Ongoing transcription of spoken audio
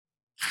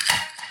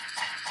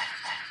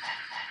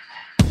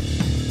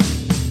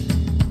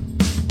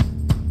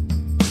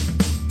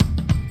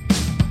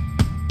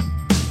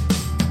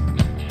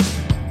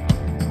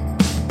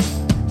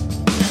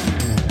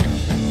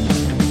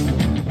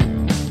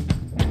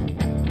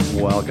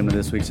Welcome to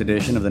this week's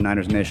edition of the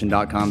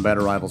NinersNation.com Better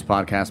Rivals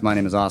podcast. My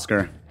name is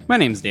Oscar. My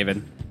name's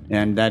David.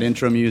 And that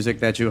intro music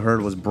that you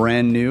heard was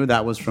brand new.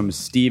 That was from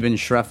Steven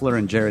Schreffler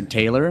and Jared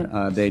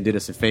Taylor. They did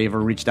us a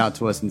favor, reached out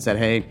to us and said,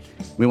 hey,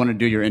 we want to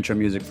do your intro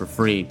music for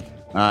free.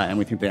 And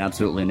we think they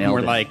absolutely nailed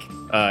it. We're like,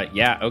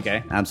 yeah,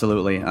 okay.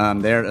 Absolutely.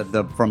 They're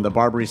from the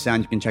Barbary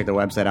Sound. You can check their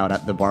website out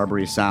at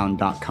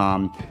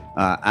thebarbarysound.com.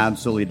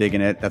 Absolutely digging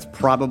it. That's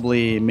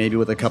probably, maybe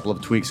with a couple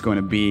of tweaks, going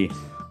to be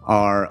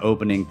our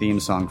opening theme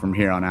song from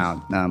here on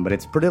out. But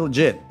it's pretty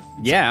legit.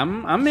 Yeah,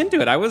 I'm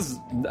into it. I was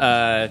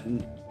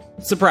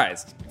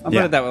surprised. I'll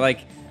put it that way. Like,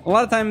 a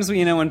lot of times,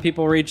 when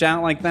people reach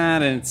out like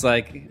that, and it's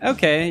like,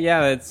 okay,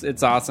 yeah,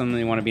 it's awesome.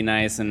 They want to be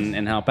nice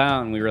and help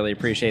out, and we really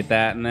appreciate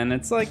that. And then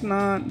it's like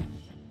not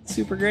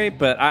super great,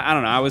 but I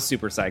don't know. I was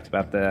super psyched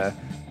about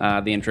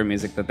the intro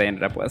music that they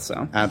ended up with.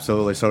 So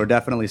absolutely. So we're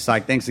definitely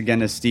psyched. Thanks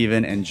again to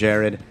Steven and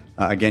Jared.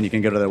 Again, you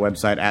can go to their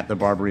website at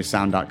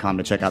thebarbarysound.com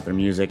to check out their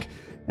music.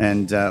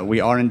 And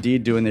we are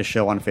indeed doing this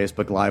show on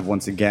Facebook Live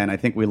once again. I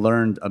think we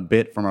learned a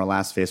bit from our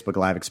last Facebook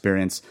Live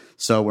experience.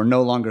 So we're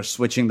no longer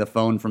switching the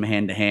phone from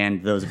hand to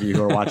hand, those of you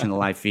who are watching the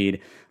live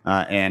feed,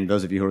 and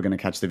those of you who are going to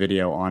catch the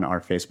video on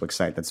our Facebook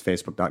site. That's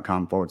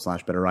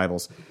facebook.com/Better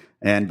Rivals.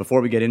 And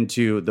before we get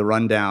into the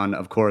rundown,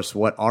 of course,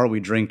 what are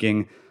we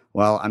drinking?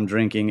 Well, I'm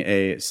drinking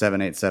a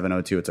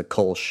 78702. It's a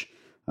Kolsch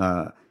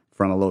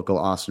from a local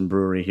Austin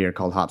brewery here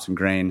called Hops and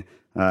Grain.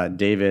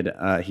 David,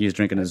 he's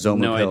drinking a Zomer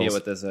no Pils. idea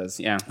what this is.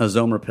 Yeah, a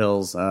Zomer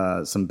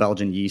Pils, some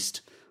Belgian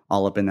yeast,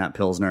 all up in that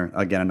Pilsner.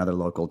 Again, another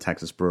local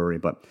Texas brewery.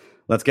 But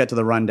let's get to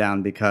the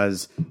rundown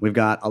because we've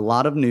got a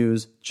lot of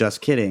news.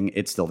 Just kidding.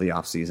 It's still the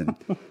off season.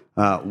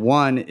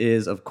 One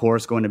is, of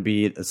course, going to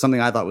be something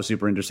I thought was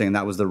super interesting, and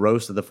that was the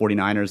roast of the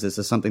 49ers. This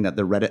is something that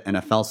the Reddit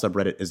NFL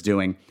subreddit is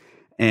doing.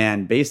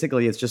 And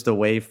basically, it's just a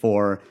way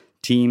for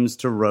teams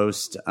to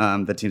roast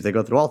the teams. They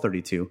go through all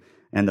 32.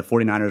 And the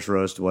 49ers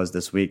roast was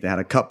this week. They had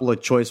a couple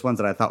of choice ones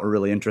that I thought were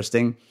really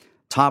interesting.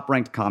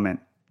 Top-ranked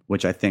comment,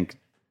 which I think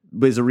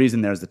is a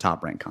reason there's the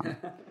top-ranked comment,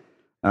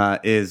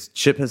 is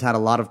Chip has had a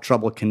lot of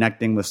trouble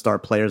connecting with star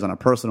players on a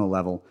personal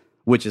level,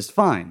 which is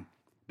fine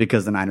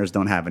because the Niners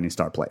don't have any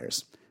star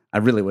players. I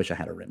really wish I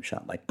had a rim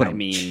shot. I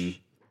mean,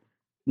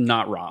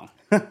 not wrong.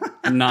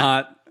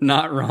 not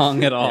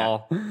wrong at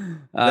all.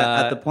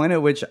 At the point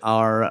at which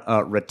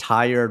our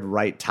retired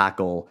right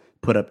tackle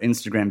put up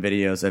Instagram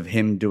videos of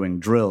him doing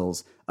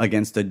drills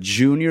against a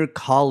junior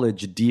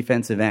college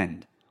defensive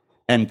end,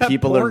 and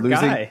people are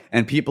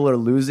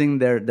losing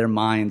their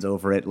minds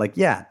over it. Like,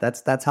 yeah,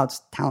 that's how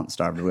talent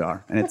starved we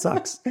are, and it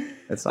sucks.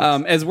 It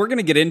sucks. As we're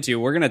going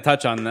to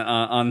touch on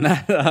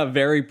that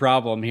very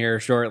problem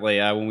here shortly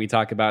when we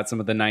talk about some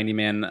of the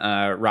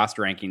 90-man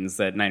roster rankings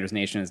that Niners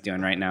Nation is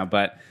doing right now.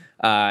 But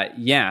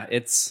yeah,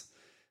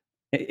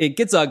 it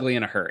gets ugly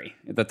in a hurry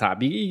at the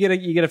top. You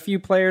get a few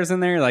players in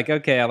there, like,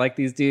 okay, I like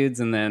these dudes,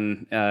 and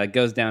then it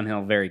goes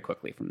downhill very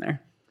quickly from there.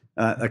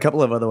 A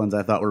couple of other ones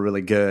I thought were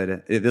really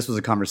good. This was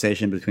a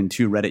conversation between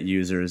two Reddit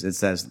users. It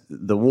says,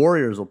 the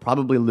Warriors will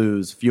probably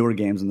lose fewer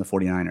games than the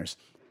 49ers.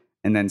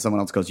 And then someone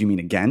else goes, you mean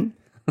again?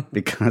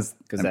 Because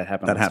that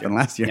happened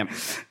last year.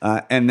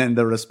 Yep. And then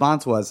the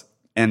response was,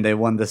 and they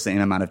won the same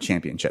amount of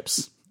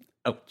championships.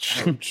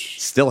 Ouch.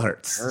 Still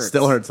hurts.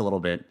 Still hurts a little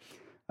bit.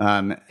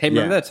 Hey,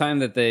 remember that time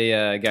that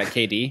they got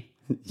KD?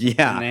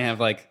 Yeah. And they have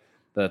like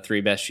the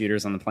three best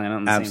shooters on the planet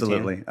on the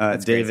Absolutely.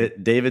 same team?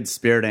 David's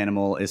spirit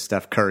animal is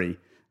Steph Curry.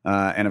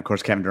 And of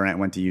course, Kevin Durant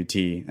went to UT,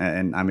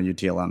 and I'm a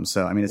UT alum.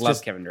 So, I mean, it's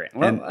just Kevin Durant.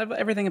 Love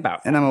everything about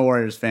him. And I'm a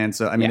Warriors fan.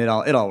 So, I mean, it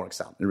all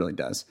works out. It really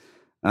does.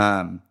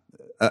 And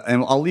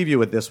I'll leave you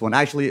with this one.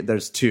 Actually,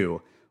 there's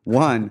two.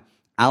 One,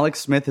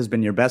 Alex Smith has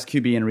been your best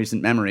QB in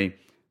recent memory.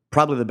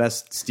 Probably the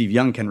best Steve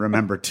Young can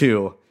remember,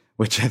 too.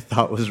 Which I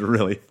thought was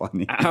really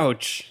funny.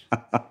 Ouch.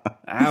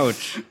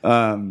 Ouch.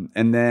 And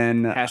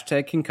then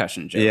hashtag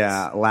concussion jokes.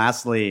 Yeah.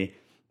 Lastly,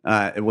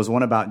 it was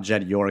one about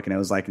Jed York, and it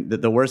was like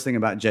the worst thing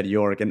about Jed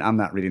York, and I'm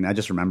not reading it, I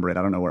just remember it.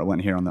 I don't know where it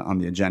went here on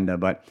the agenda,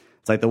 but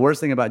it's like the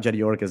worst thing about Jed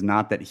York is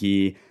not that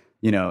he,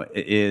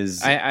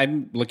 is.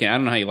 I'm looking. I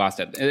don't know how you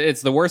lost it.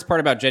 It's the worst part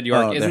about Jed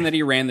York isn't that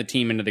he ran the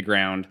team into the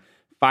ground,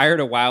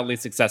 fired a wildly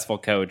successful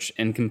coach,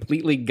 and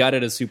completely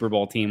gutted a Super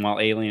Bowl team while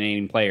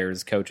alienating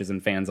players, coaches,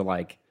 and fans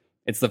alike.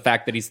 It's the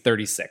fact that he's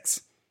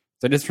 36.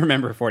 So just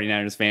remember,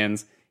 49ers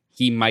fans,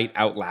 he might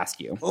outlast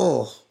you.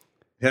 Oh,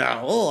 yeah.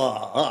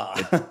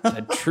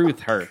 The truth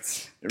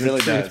hurts. It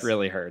really does. It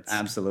really hurts.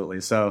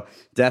 Absolutely. So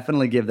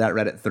definitely give that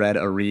Reddit thread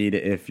a read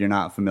if you're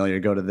not familiar.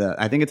 Go to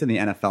I think it's in the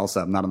NFL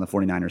sub, not on the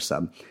 49ers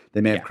sub.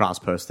 They may have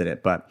cross-posted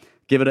it, but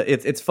give it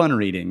it's fun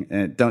reading.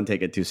 And don't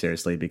take it too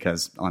seriously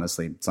because,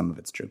 honestly, some of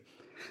it's true.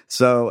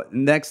 So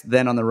next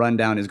then on the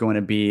rundown is going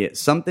to be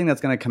something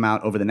that's going to come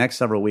out over the next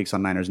several weeks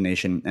on Niners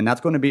Nation, and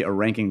that's going to be a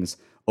rankings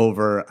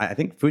over, I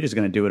think Fuji's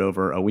going to do it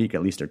over a week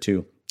at least or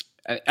two.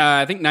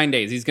 I think 9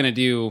 days. He's going to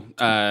do,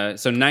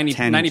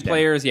 90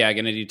 players,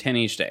 going to do 10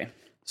 each day.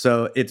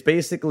 So it's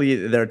basically,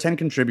 there are 10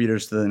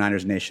 contributors to the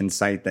Niners Nation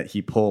site that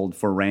he pulled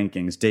for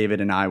rankings.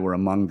 David and I were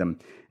among them.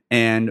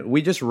 And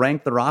we just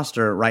ranked the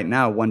roster right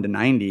now 1 to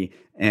 90.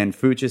 and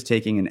Fooch is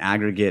taking an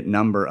aggregate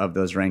number of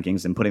those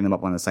rankings and putting them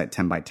up on the site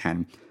 10 by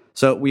 10.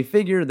 So we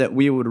figured that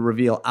we would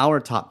reveal our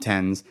top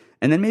 10s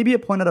and then maybe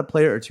point out a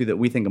player or two that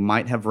we think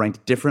might have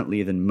ranked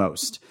differently than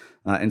most.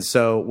 And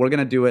so we're going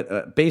to do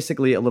it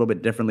basically a little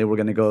bit differently. We're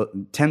going to go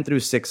 10 through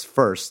 6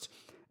 first,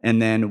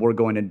 and then we're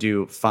going to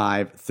do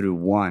 5 through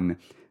 1.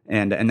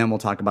 And then we'll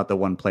talk about the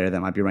one player that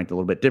might be ranked a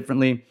little bit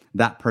differently.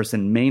 That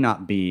person may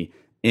not be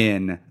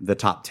in the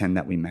top 10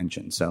 that we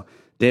mentioned. So,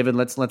 David,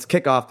 let's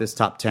kick off this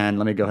top 10.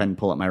 Let me go ahead and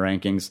pull up my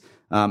rankings.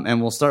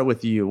 And we'll start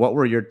with you. What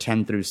were your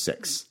 10 through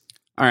 6?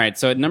 All right,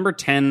 so at number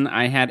 10,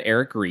 I had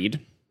Eric Reed.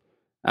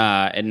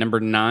 At number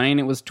 9,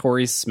 it was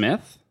Torrey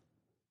Smith.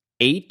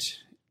 8,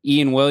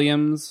 Ian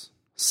Williams.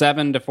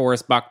 7,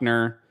 DeForest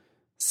Buckner.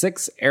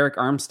 6, Eric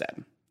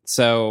Armstead.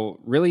 So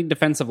really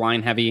defensive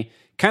line heavy.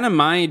 Kind of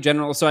my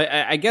general... So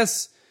I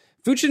guess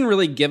Fooch didn't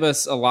really give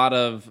us a lot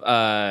of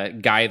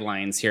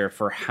guidelines here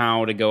for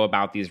how to go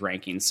about these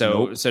rankings.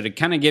 So to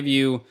kind of give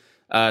you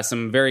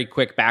some very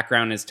quick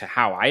background as to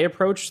how I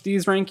approached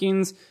these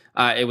rankings,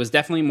 it was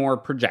definitely more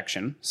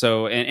projection.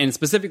 So, and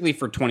specifically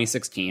for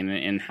 2016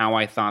 and how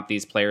I thought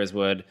these players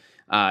would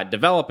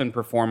develop and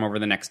perform over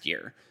the next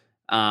year.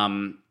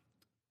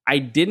 I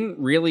didn't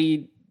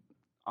really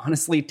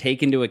honestly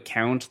take into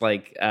account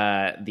like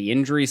the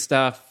injury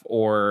stuff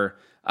or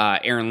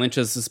Aaron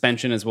Lynch's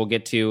suspension, as we'll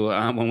get to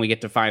when we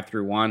get to 5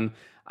 through 1.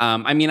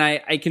 I mean,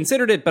 I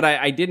considered it, but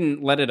I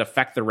didn't let it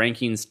affect the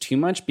rankings too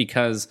much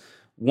because,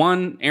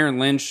 one, Aaron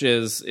Lynch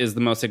is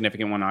the most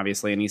significant one,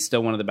 obviously, and he's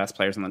still one of the best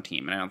players on the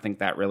team, and I don't think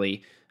that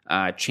really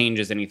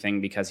changes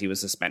anything because he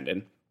was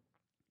suspended.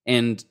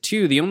 And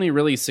 2, the only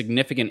really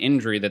significant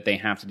injury that they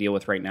have to deal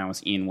with right now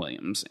is Ian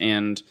Williams,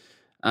 and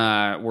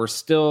we're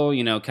still,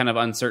 kind of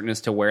uncertain as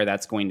to where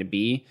that's going to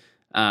be.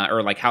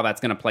 Or like how that's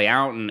going to play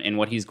out and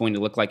what he's going to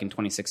look like in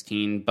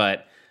 2016.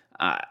 But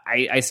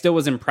I still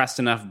was impressed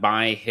enough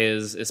by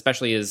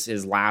especially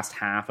his last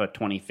half of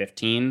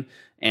 2015.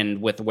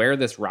 And with where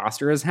this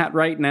roster is at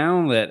right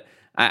now, that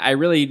I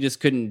really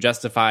just couldn't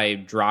justify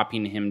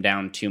dropping him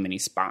down too many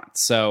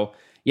spots. So,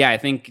 yeah, I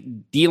think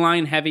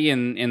D-line heavy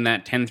in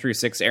that 10 through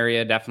 6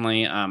 area,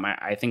 definitely.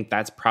 I think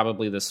that's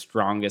probably the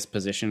strongest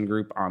position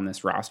group on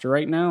this roster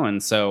right now.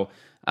 And so...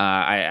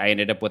 I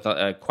ended up with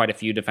quite a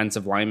few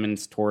defensive linemen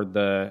toward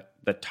the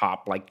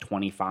top like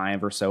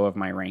 25 or so of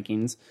my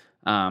rankings.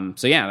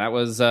 So yeah, that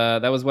was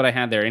what I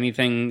had there.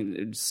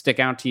 Anything stick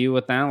out to you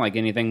with that? Like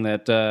anything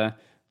that a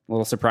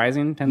little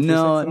surprising?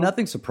 No,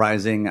 nothing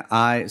surprising.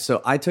 I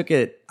took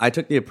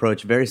the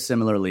approach very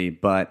similarly,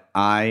 but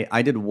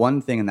I did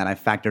one thing in that I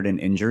factored in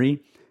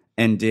injury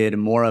and did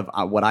more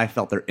of what I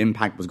felt their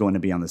impact was going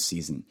to be on the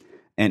season.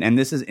 And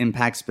this is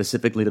impact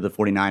specifically to the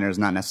 49ers,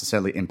 not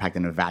necessarily impact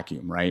in a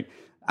vacuum, right?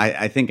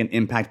 I think an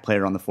impact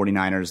player on the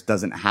 49ers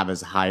doesn't have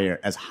as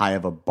high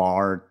of a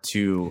bar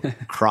to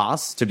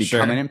cross to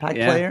become an impact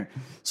player.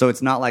 So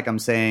it's not like I'm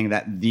saying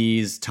that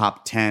these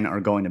top 10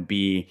 are going to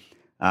be,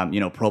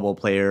 Pro Bowl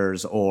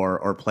players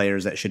or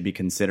players that should be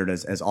considered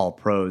as all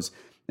pros.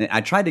 And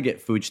I tried to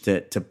get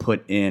Fooch to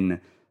put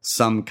in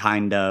some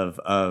kind of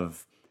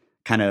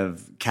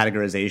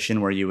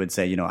categorization where you would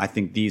say, I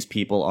think these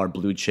people are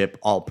blue chip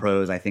all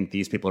pros. I think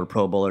these people are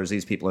Pro Bowlers.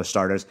 These people are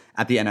starters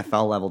at the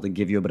NFL level to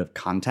give you a bit of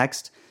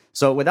context.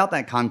 So without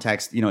that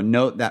context,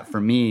 note that for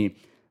me,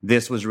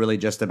 this was really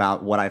just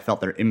about what I felt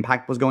their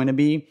impact was going to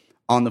be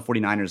on the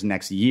 49ers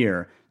next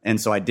year. And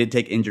so I did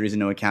take injuries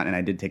into account and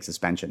I did take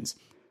suspensions.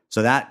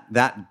 So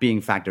that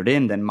being factored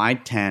in, then my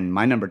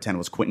number 10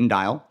 was Quentin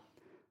Dial.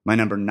 My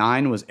number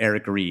 9 was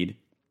Eric Reed.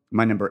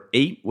 My number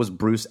 8 was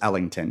Bruce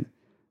Ellington.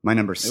 My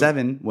number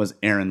 7 was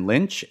Aaron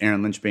Lynch.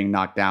 Aaron Lynch being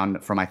knocked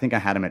down from, I think I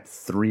had him at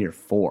 3 or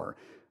 4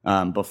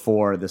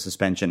 before the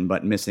suspension,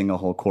 but missing a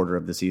whole quarter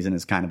of the season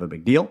is kind of a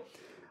big deal.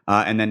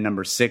 And then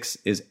number 6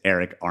 is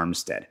Eric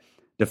Armstead.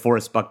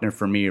 DeForest Buckner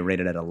for me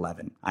rated at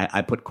 11.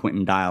 I put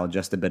Quentin Dial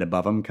just a bit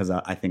above him because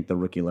I think the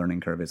rookie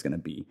learning curve is going to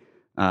be.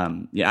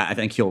 I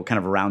think he'll kind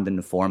of round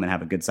into form and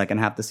have a good second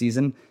half of the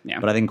season. Yeah.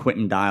 But I think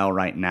Quentin Dial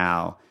right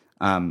now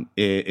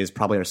is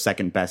probably our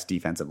second best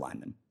defensive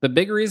lineman. The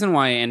big reason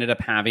why I ended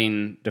up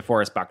having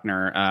DeForest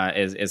Buckner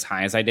is as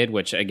high as I did,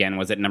 which again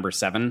was at number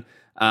 7,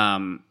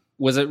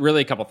 was it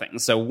really a couple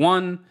things. So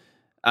one,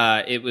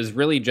 it was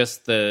really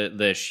just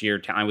the sheer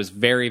talent. I was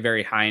very,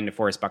 very high in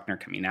DeForest Buckner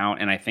coming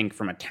out, and I think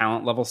from a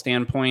talent level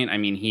standpoint, I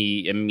mean,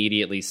 he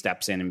immediately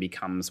steps in and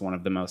becomes one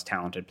of the most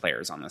talented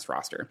players on this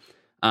roster.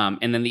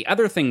 And then the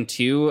other thing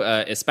too,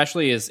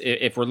 especially is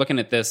if we're looking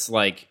at this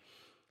like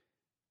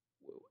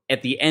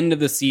at the end of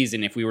the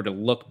season, if we were to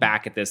look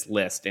back at this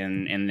list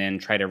and then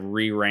try to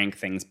re-rank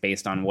things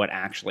based on what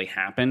actually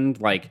happened,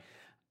 like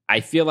I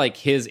feel like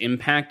his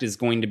impact is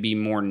going to be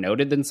more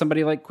noted than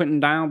somebody like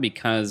Quentin Dial,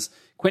 because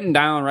Quentin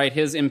Dial, right,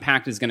 his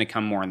impact is going to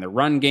come more in the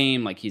run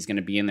game. Like he's going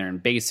to be in there in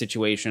base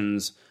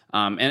situations.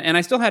 And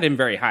I still had him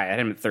very high. I had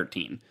him at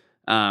 13.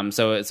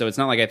 So it's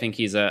not like I think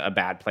he's a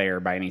bad player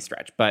by any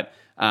stretch. But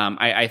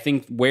I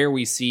think where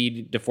we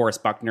see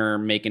DeForest Buckner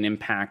make an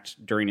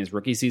impact during his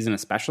rookie season,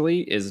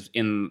 especially, is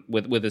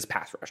with his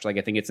pass rush. Like,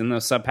 I think it's in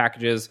those sub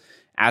packages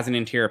as an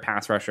interior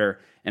pass rusher,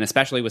 and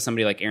especially with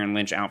somebody like Aaron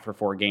Lynch out for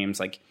 4 games,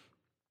 like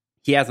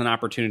he has an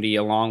opportunity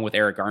along with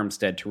Eric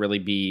Armstead to really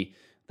be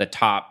the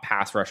top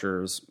pass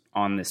rushers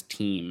on this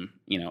team,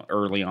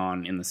 early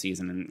on in the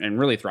season and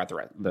really throughout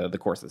the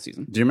course of the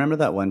season. Do you remember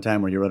that one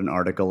time where you wrote an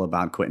article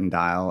about Quentin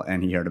Dial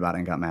and he heard about it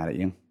and got mad at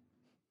you?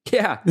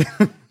 Yeah.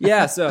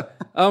 Yeah. So,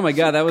 oh my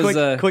God, that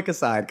was quick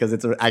aside, because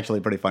it's actually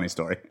a pretty funny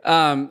story.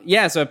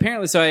 Yeah. So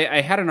apparently,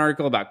 I had an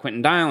article about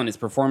Quentin Dial and his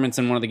performance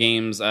in one of the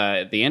games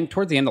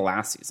towards the end of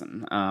last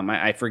season.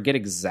 I forget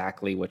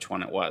exactly which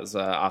one it was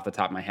off the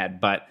top of my head,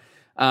 but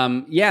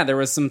there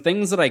was some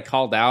things that I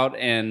called out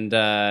and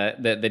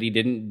that he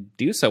didn't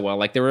do so well.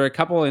 Like, there were a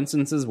couple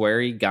instances where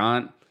he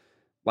got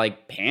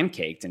like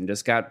pancaked and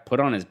just got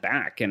put on his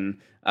back, and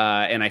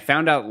I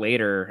found out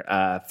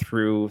later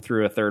through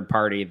a third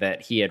party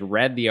that he had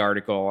read the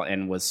article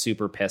and was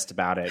super pissed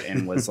about it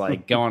and was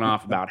like going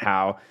off about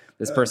how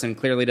this person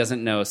clearly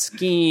doesn't know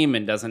scheme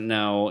and doesn't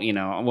know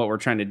what we're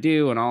trying to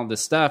do and all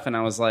this stuff. And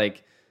I was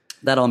like,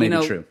 that all may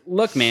be true.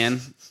 Look, man.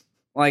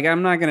 Like,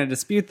 I'm not going to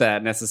dispute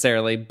that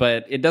necessarily,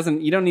 but you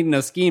don't need to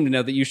know scheme to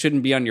know that you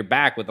shouldn't be on your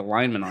back with a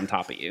lineman on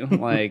top of you.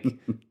 Like,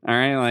 all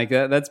right, like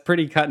that's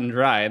pretty cut and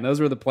dry. And those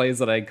were the plays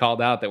that I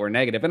called out that were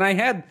negative. And I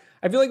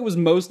feel like it was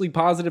mostly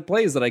positive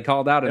plays that I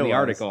called out in the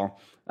article.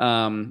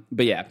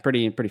 But yeah,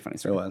 pretty funny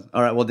story. It was.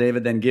 All right, well,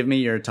 David, then give me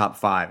your top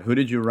 5. Who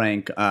did you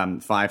rank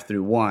 5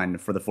 through 1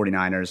 for the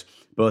 49ers,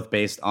 both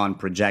based on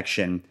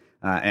projection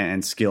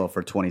and skill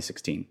for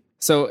 2016?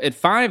 So at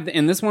 5,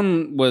 and this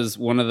one was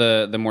one of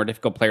the more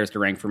difficult players to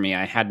rank for me,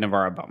 I had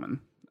Navarro Bowman.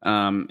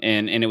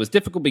 And it was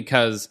difficult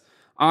because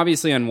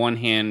obviously on one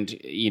hand,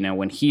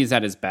 when he's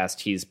at his best,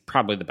 he's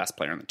probably the best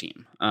player on the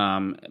team.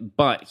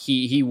 But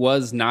he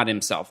was not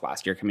himself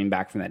last year coming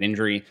back from that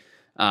injury.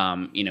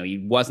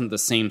 He wasn't the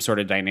same sort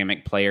of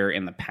dynamic player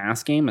in the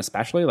pass game,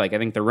 especially. Like, I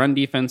think the run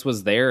defense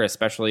was there,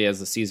 especially as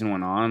the season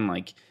went on.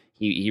 Like,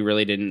 he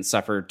really didn't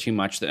suffer too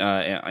much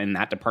in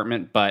that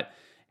department, but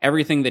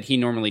everything that he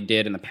normally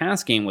did in the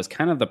pass game was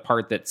kind of the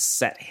part that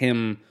set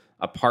him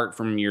apart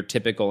from your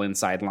typical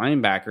inside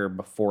linebacker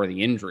before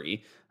the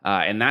injury.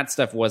 And that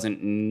stuff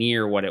wasn't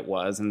near what it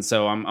was. And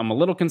so I'm a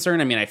little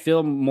concerned. I mean, I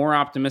feel more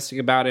optimistic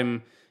about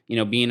him,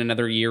 being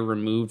another year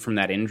removed from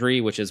that injury,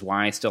 which is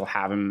why I still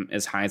have him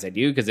as high as I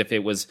do. Because if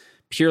it was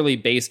purely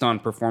based on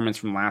performance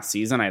from last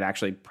season, I'd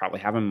actually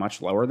probably have him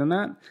much lower than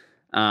that.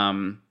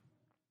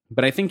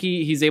 But I think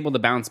he's able to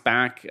bounce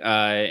back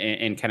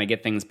and kind of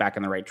get things back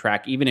on the right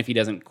track, even if he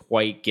doesn't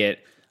quite get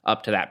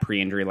up to that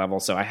pre-injury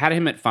level. So I had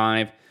him at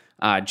 5.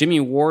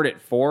 Jimmy Ward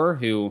at 4,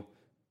 who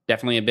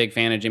definitely a big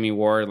fan of Jimmy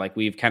Ward. Like,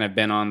 we've kind of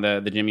been on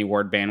the Jimmy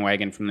Ward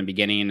bandwagon from the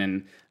beginning.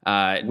 And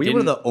we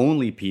were the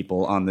only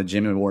people on the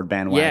Jimmy Ward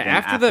bandwagon. Yeah,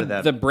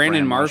 after the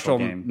Brandon Marshall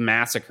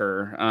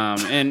massacre.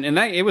 And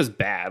that, it was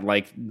bad.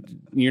 Like,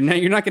 you're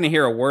not going to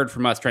hear a word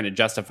from us trying to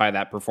justify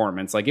that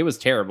performance. Like, it was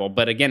terrible.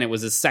 But again, it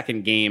was his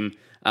second game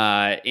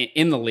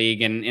in the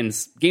league, and in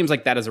games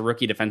like that as a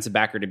rookie defensive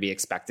backer to be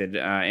expected.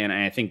 And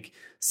I think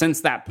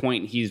since that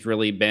point, he's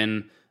really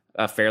been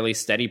a fairly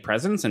steady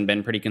presence and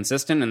been pretty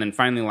consistent. And then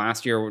finally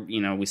last year,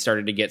 we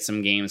started to get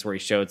some games where he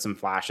showed some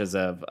flashes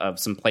of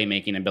some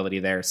playmaking ability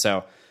there.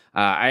 So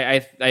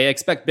I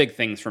expect big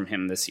things from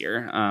him this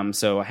year.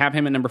 So I have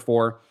him at number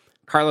 4.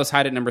 Carlos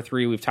Hyde at number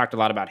 3. We've talked a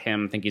lot about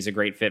him. I think he's a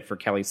great fit for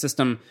Kelly's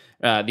system.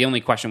 The only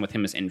question with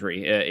him is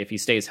injury. If he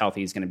stays healthy,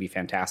 he's going to be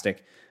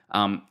fantastic.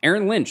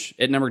 Aaron Lynch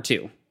at number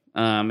 2.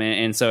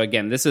 And so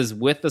again, this is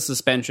with the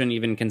suspension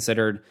even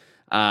considered.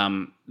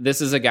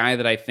 This is a guy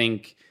that I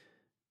think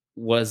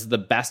was the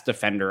best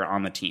defender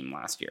on the team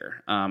last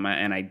year.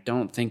 And I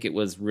don't think it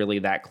was really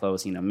that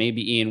close.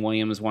 Maybe Ian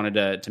Williams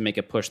wanted to make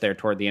a push there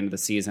toward the end of the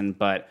season,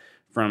 but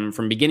from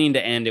beginning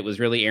to end, it was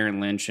really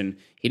Aaron Lynch. And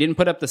he didn't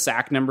put up the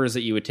sack numbers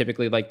that you would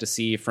typically like to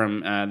see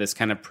from this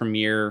kind of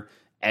premier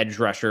edge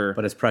rusher.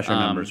 But his pressure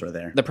numbers were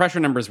there. The pressure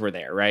numbers were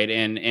there, right?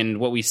 And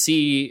what we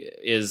see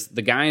is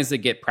the guys that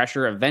get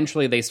pressure,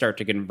 eventually they start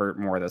to convert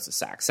more of those to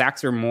sacks.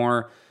 Sacks are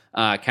more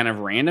kind of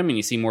random, and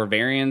you see more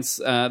variance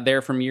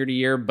there from year to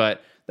year,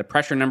 but the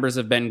pressure numbers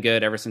have been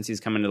good ever since he's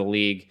come into the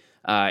league.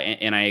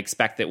 And I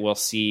expect that we'll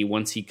see,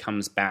 once he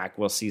comes back,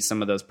 we'll see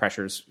some of those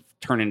pressures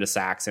turn into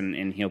sacks,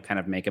 and he'll kind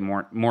of make a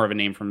more of a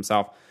name for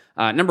himself.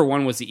 Number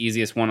 1 was the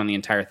easiest one on the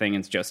entire thing.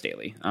 It's Joe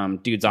Staley.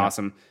 Dude's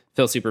awesome.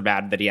 Feels super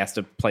bad that he has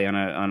to play on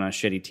a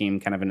shitty team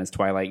kind of in his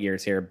twilight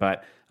years here,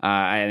 but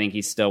I think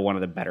he's still one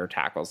of the better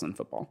tackles in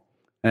football.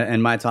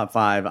 And my top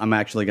 5, I'm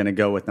actually going to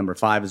go with number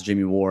 5 is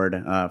Jimmy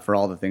Ward for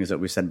all the things that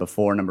we said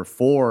before. Number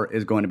 4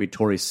 is going to be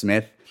Torrey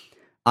Smith.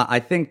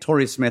 I think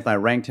Torrey Smith, I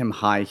ranked him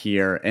high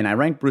here, and I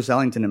ranked Bruce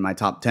Ellington in my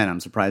top 10.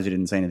 I'm surprised you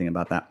didn't say anything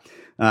about that.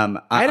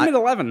 I had him at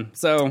 11,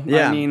 so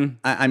yeah,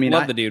 I mean,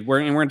 love the dude. We're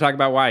going to talk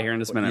about why here in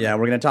just a minute. Yeah,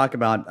 we're going to talk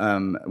about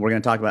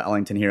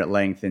Ellington here at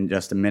length in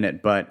just a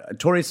minute. But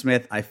Torrey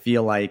Smith, I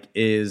feel like,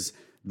 is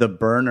the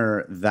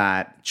burner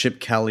that Chip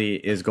Kelly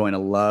is going to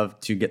love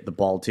to get the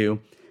ball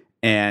to.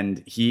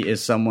 And he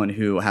is someone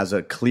who has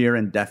a clear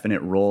and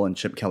definite role in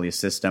Chip Kelly's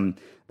system.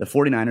 The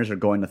 49ers are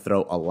going to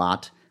throw a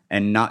lot,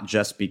 and not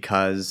just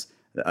because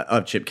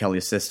of Chip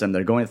Kelly's system.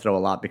 They're going to throw a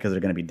lot because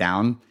they're going to be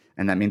down,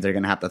 and that means they're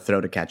going to have to throw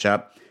to catch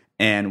up.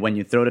 And when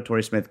you throw to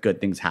Torrey Smith,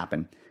 good things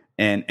happen.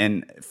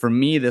 And for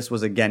me, this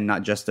was, again,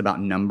 not just about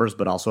numbers,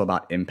 but also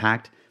about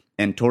impact.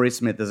 And Torrey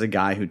Smith is a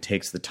guy who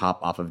takes the top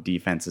off of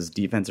defenses.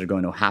 Defense are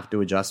going to have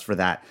to adjust for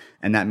that,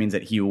 and that means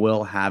that he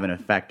will have an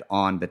effect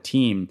on the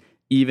team,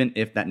 even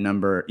if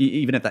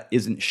that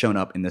isn't shown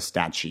up in the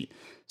stat sheet.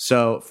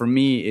 So for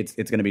me, it's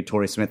going to be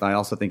Torrey Smith. I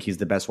also think he's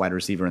the best wide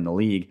receiver in the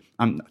league.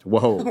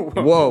 Whoa.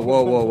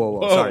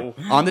 Sorry.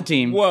 On the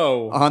team.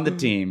 Whoa. On the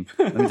team.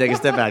 Let me take a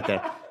step back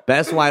there.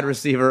 Best wide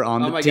receiver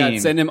on the team. Oh my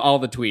God, send him all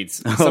the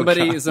tweets.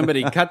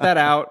 Somebody cut that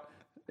out.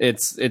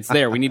 It's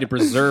there. We need to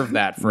preserve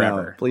that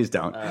forever. No, please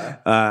don't.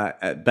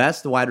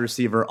 Best wide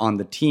receiver on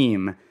the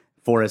team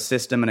for a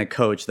system and a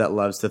coach that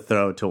loves to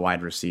throw to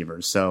wide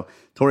receivers. So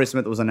Torrey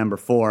Smith was a number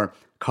 4.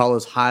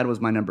 Carlos Hyde was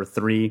my number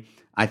 3.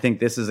 I think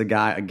this is a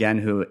guy, again,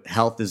 who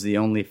health is the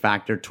only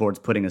factor towards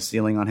putting a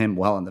ceiling on him.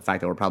 Well, and the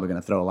fact that we're probably going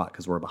to throw a lot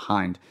because we're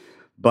behind.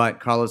 But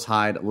Carlos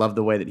Hyde, love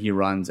the way that he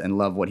runs and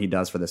love what he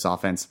does for this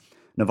offense.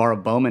 Navarro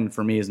Bowman,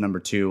 for me, is number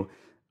 2.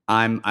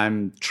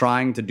 I'm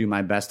trying to do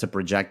my best to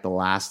project the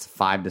last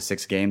 5 to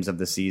 6 games of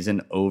the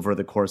season over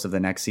the course of the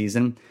next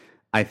season.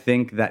 I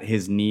think that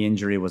his knee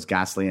injury was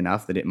ghastly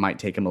enough that it might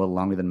take him a little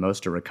longer than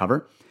most to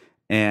recover.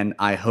 And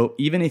I hope,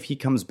 even if he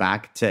comes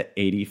back to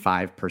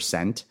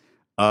 85%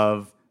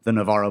 of the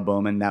Navarro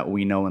Bowman that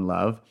we know and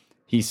love,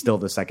 he's still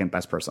the second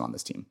best person on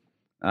this team.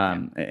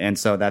 And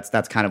so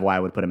that's kind of why I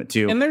would put him at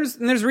 2. And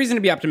there's reason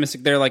to be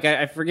optimistic there. Like,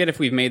 I forget if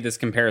we've made this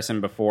comparison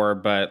before,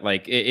 but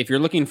like, if you're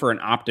looking for an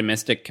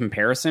optimistic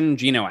comparison,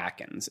 Geno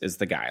Atkins is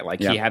the guy. Like,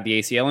 he had the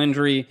ACL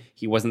injury.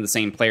 He wasn't the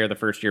same player the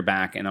first year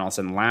back. And all of a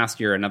sudden last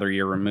year, another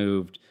year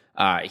removed,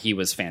 he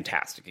was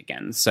fantastic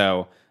again.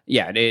 So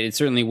yeah, it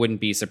certainly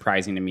wouldn't be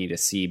surprising to me to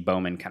see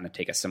Bowman kind of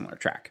take a similar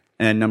track.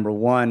 And number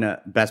 1,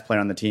 best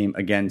player on the team,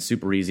 again,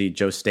 super easy,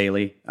 Joe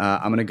Staley.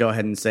 I'm going to go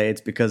ahead and say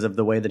it's because of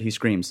the way that he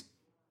screams.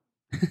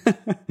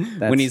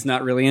 When he's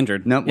not really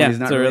injured. Nope, yeah, when he's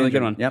not it's a really really injured.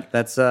 good one. Yep,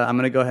 that's. I'm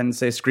going to go ahead and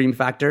say scream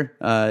factor.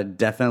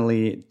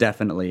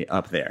 Definitely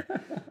up there.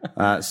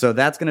 So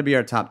that's going to be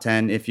our top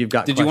 10. If you've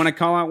got, did you want to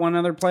call out one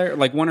other player,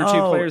 like one or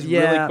two players,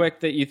 really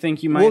quick that you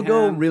think you might? We'll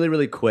go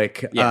really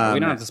quick. Yeah,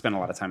 we don't have to spend a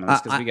lot of time on this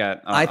because we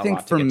got. I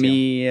think for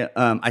me,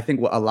 I think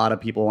what a lot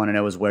of people want to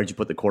know is where'd you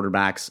put the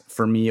quarterbacks.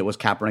 For me, it was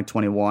Kaepernick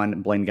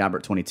 21, Blaine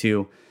Gabbert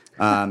 22.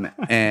 And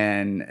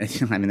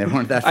I mean, they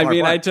weren't that far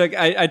apart.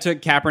 I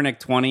took Kaepernick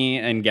 20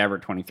 and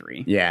Gabbert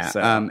 23. Yeah.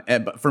 So.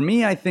 But for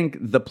me, I think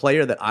the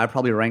player that I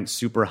probably ranked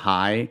super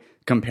high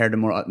compared to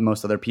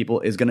most other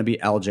people is going to be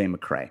LJ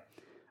McCray.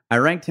 I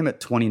ranked him at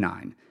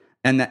 29.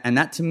 And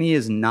that to me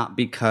is not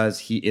because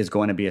he is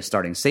going to be a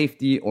starting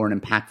safety or an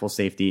impactful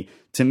safety.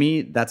 To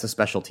me, that's a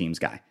special teams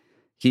guy.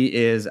 He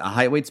is a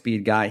height,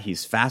 speed guy.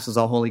 He's fast as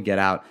all holy get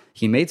out.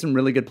 He made some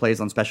really good plays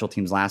on special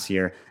teams last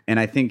year. And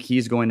I think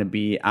he's going to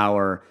be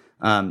our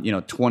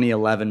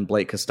 2011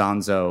 Blake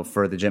Costanzo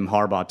for the Jim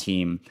Harbaugh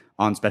team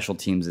on special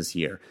teams this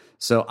year.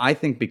 So I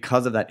think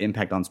because of that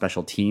impact on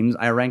special teams,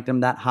 I ranked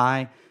him that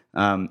high.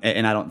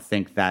 And I don't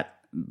think that,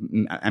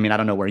 I mean, I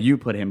don't know where you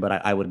put him,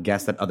 but I would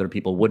guess that other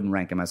people wouldn't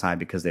rank him as high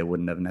because they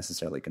wouldn't have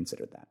necessarily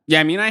considered that.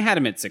 Yeah, I mean, I had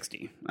him at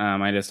 60.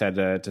 I just had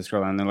to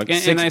scroll down there. Like,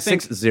 and I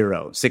think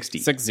 60.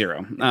 60.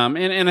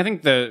 And I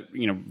think the,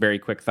 very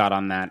quick thought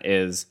on that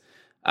is,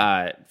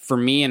 for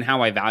me and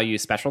how I value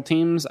special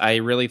teams, I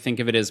really think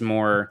of it as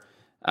more,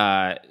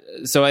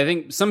 so I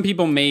think some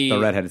people may the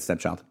redheaded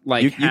stepchild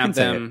like you have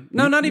them.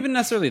 No, not even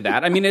necessarily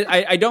that. I mean,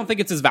 I don't think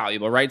it's as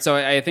valuable, right? So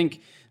I think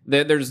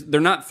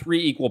they're not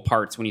 3 equal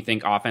parts when you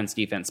think offense,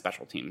 defense,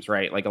 special teams,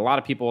 right? Like a lot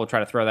of people will try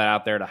to throw that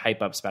out there to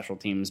hype up special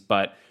teams,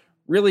 but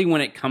really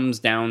when it comes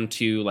down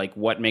to like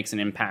what makes an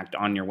impact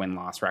on your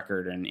win-loss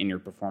record and in your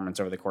performance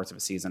over the course of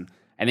a season,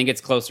 I think it's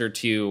closer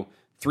to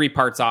 3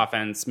 parts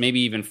offense,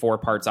 maybe even 4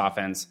 parts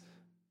offense,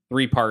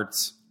 3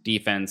 parts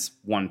defense,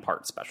 1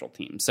 part special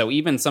team. So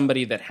even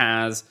somebody that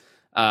has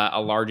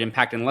a large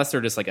impact, unless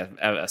they're just like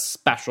a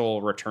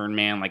special return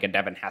man, like a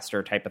Devin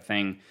Hester type of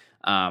thing,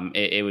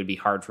 it would be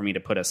hard for me to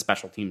put a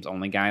special teams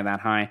only guy that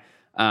high.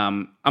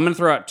 I'm going to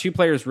throw out 2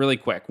 players really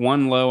quick,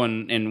 one low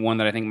and one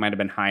that I think might have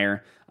been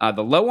higher.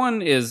 The low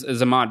one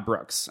is Ahmad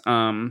Brooks.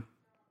 I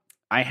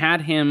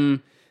had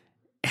him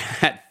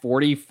at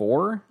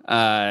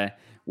 44,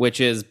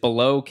 which is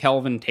below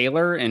Kelvin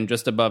Taylor and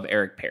just above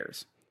Eric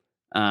Pears.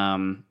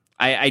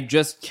 I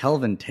just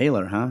Kelvin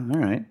Taylor, huh? All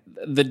right.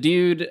 The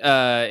dude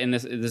in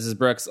this is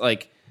Brooks.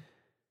 Like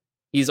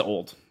he's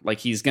old. Like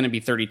he's going to be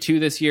 32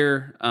 this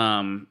year.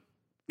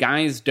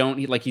 Guys don't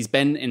he's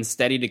been in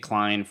steady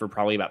decline for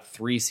probably about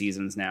 3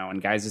 seasons now,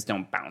 and guys just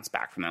don't bounce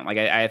back from that. Like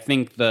I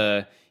think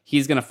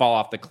he's going to fall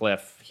off the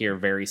cliff here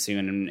very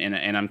soon,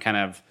 and I'm kind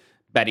of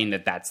betting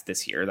that that's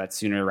this year. That's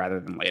sooner rather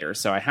than later.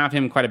 So I have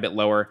him quite a bit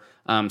lower.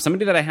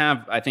 Somebody that I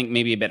have, I think,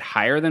 maybe a bit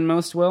higher than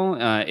most will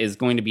is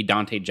going to be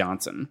Dante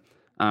Johnson.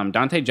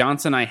 Dante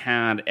Johnson I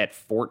had at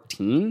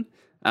 14,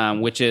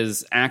 which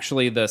is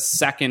actually the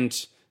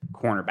second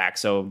cornerback.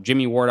 So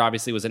Jimmy Ward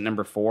obviously was at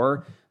number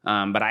 4,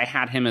 but I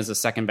had him as the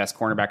second best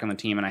cornerback on the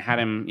team, and I had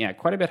him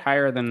quite a bit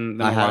higher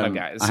than a lot of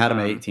guys. I had him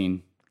at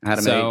 18. I had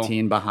him at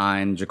 18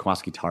 behind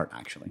Jaquaski Tart,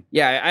 actually.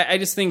 Yeah, I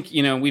just think,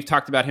 we've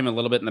talked about him a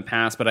little bit in the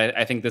past, but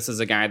I think this is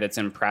a guy that's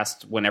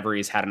impressed whenever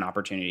he's had an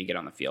opportunity to get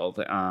on the field.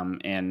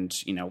 And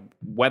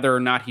whether or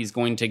not he's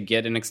going to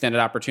get an extended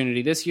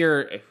opportunity this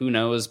year, who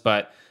knows?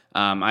 But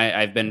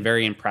I've been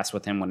very impressed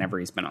with him whenever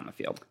he's been on the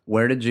field.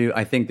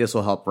 I think this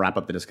will help wrap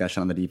up the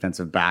discussion on the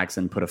defensive backs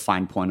and put a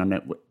fine point on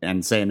it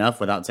and say enough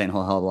without saying a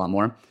whole hell of a lot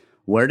more.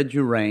 Where did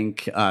you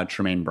rank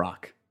Tremaine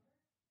Brock?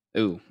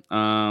 Ooh,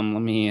 let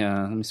me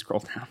scroll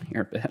down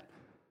here a bit.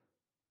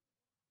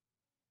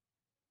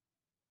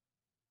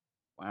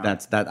 Wow.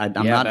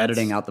 I'm not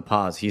editing out the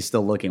pause. He's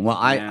still looking. Well,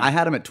 I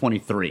had him at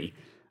 23.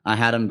 I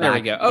had him back. There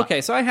we go.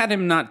 Okay, so I had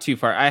him not too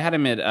far. I had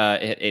him at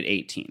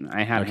 18.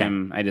 I had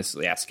him. I just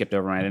skipped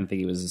over him. I didn't think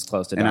he was as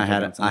close to. And I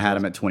had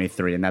him at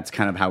 23, and that's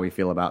kind of how we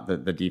feel about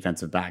the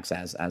defensive backs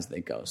as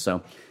they go.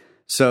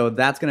 So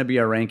that's going to be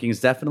our rankings.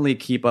 Definitely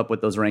keep up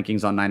with those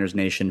rankings on Niners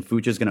Nation.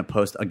 Fuch is going to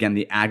post, again,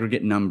 the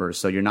aggregate numbers.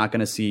 So you're not going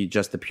to see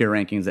just the pure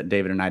rankings that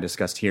David and I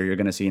discussed here. You're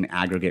going to see an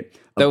aggregate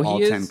of all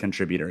 10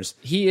 contribitors.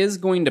 He is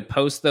going to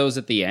post those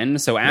at the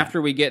end. So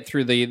after we get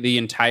through the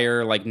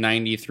entire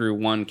 90 through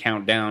 1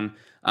 countdown,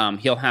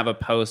 he'll have a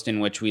post in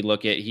which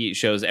he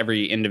shows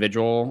every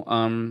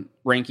individual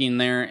ranking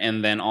there.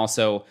 And then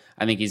also,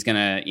 I think he's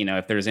going to,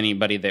 if there's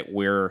anybody that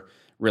we're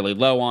really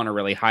low on or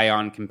really high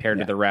on compared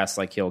to the rest,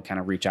 he'll kind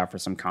of reach out for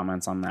some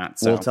comments on that.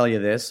 So we'll tell you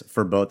this,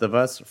 for both of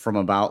us, from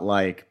about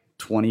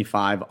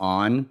 25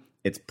 on,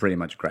 it's pretty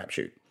much a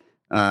crapshoot.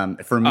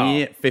 For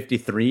me,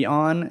 53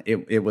 on,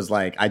 it was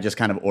I just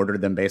kind of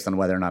ordered them based on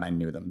whether or not I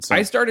knew them. So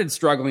I started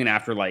struggling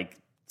after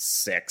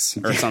 6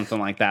 or something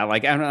like that.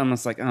 I'm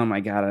almost oh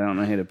my God, I don't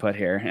know who to put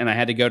here. And I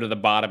had to go to the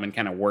bottom and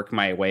kind of work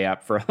my way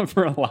up for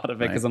a lot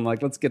of it because I'm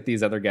let's get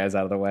these other guys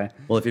out of the way.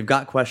 Well, if you've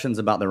got questions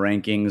about the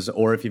rankings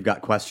or if you've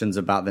got questions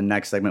about the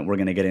next segment we're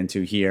going to get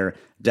into here,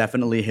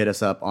 definitely hit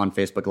us up on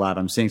Facebook Live.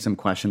 I'm seeing some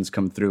questions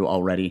come through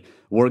already.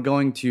 We're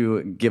going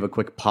to give a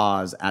quick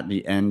pause at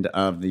the end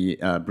of the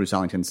Bruce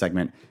Ellington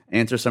segment,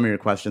 answer some of your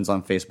questions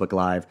on Facebook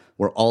Live.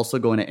 We're also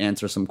going to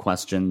answer some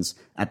questions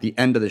at the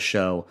end of the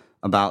show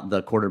about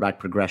the quarterback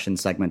progression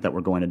segment that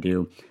we're going to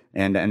do.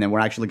 And then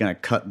we're actually going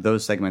to cut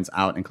those segments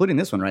out, including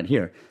this one right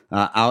here,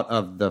 out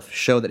of the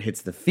show that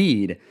hits the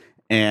feed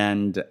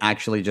and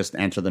actually just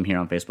answer them here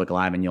on Facebook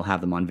Live, and you'll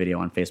have them on video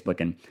on Facebook.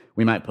 And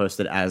we might post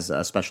it as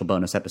a special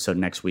bonus episode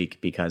next week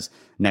because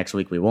next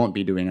week we won't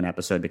be doing an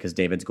episode because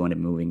David's going to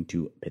be moving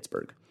to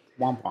Pittsburgh.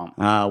 Womp womp.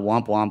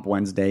 Womp womp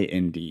Wednesday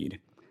indeed.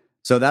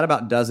 So that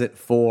about does it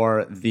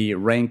for the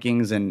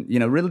rankings. And,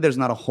 really there's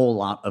not a whole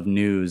lot of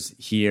news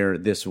here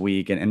this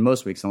week and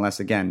most weeks, unless,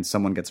 again,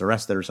 someone gets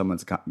arrested or someone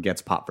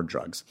gets popped for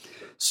drugs.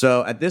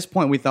 So at this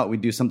point, we thought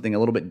we'd do something a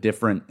little bit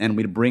different, and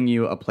we'd bring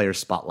you a player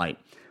spotlight.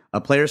 A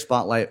player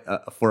spotlight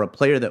for a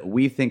player that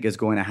we think is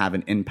going to have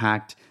an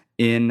impact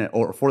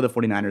for the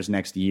 49ers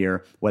next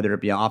year, whether it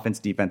be offense,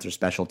 defense, or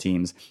special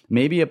teams.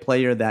 Maybe a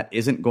player that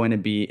isn't going to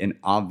be an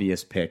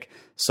obvious pick.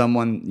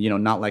 Someone,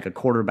 not like a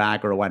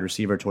quarterback or a wide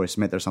receiver, Torrey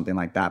Smith or something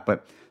like that,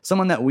 but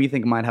someone that we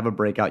think might have a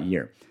breakout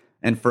year.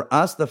 And for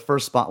us, the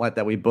first spotlight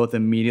that we both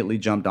immediately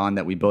jumped on,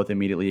 that we both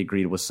immediately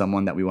agreed was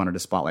someone that we wanted to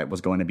spotlight,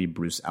 was going to be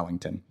Bruce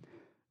Ellington.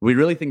 We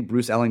really think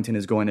Bruce Ellington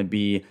is going to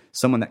be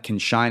someone that can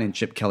shine in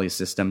Chip Kelly's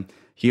system.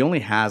 He only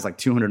has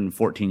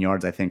 214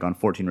 yards, I think, on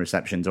 14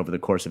 receptions over the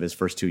course of his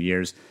first 2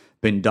 years.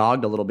 Been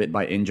dogged a little bit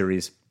by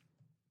injuries.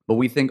 But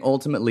we think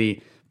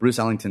ultimately Bruce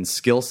Ellington's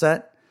skill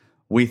set,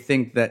 we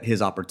think that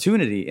his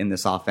opportunity in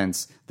this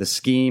offense, the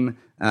scheme,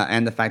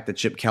 and the fact that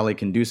Chip Kelly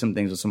can do some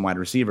things with some wide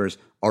receivers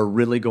are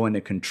really going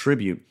to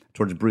contribute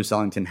towards Bruce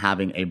Ellington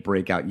having a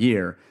breakout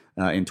year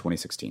in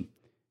 2016.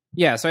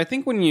 Yeah, so I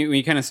think when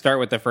you kind of start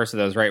with the first of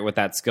those, right, with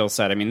that skill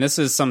set, I mean, this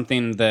is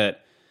something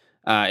that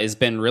has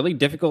been really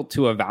difficult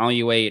to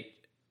evaluate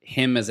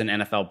him as an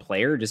NFL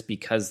player just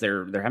because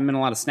there haven't been a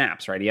lot of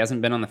snaps, right? He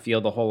hasn't been on the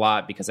field a whole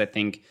lot because I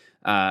think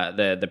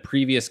the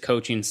previous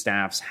coaching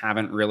staffs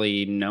haven't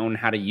really known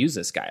how to use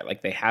this guy.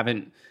 They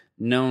haven't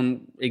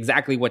known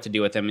exactly what to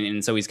do with him.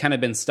 And so he's kind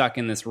of been stuck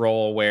in this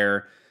role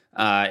where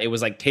it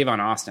was like Tavon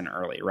Austin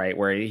early, right?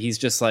 Where he's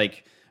just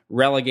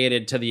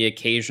relegated to the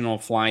occasional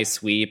fly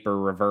sweep or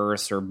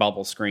reverse or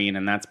bubble screen,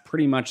 and that's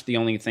pretty much the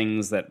only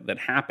things that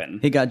happen.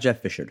 He got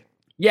Jeff Fishered.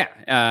 Yeah,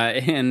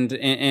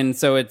 and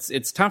so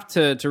it's tough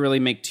to really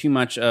make too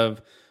much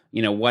of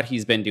what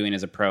he's been doing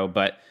as a pro,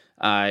 but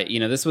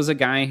this was a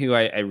guy who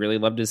I really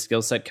loved his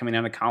skill set coming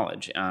out of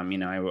college.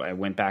 I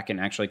went back and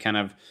actually kind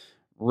of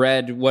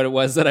read what it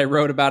was that I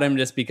wrote about him,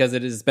 just because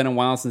it has been a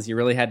while since you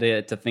really had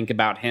to think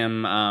about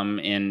him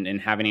in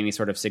having any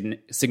sort of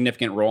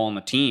significant role on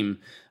the team.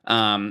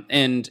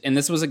 And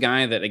this was a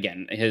guy that,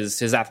 again,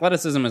 his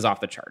athleticism is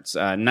off the charts.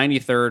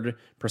 93rd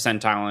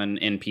percentile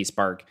in Peace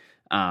Park.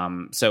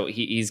 So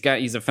he's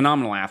a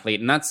phenomenal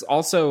athlete, and that's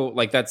also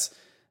that's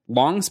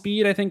long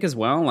speed, I think, as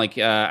well.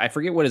 I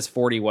forget what his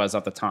 40 was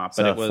off the top,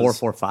 but it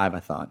was 4.45, I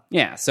thought.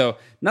 Yeah, so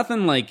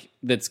nothing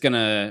that's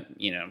gonna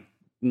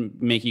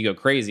make you go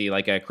crazy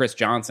like a Chris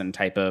Johnson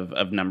type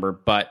of number,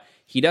 but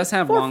he does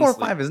have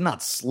 4.45 is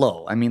not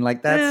slow. I mean,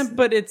 that's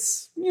but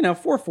it's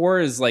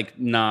 4.4 is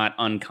not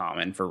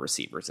uncommon for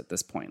receivers at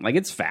this point.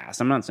 It's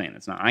fast. I'm not saying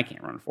it's not. I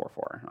can't run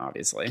 4.4,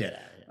 obviously. Get out of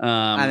here.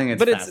 I think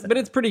but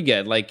it's pretty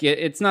good.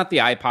 It's not the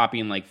eye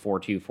popping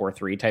 4.2,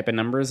 4.3 type of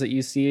numbers that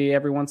you see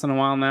every once in a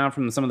while now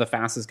from some of the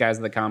fastest guys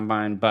at the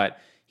combine. But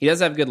he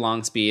does have good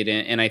long speed,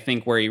 and I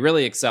think where he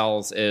really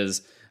excels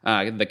is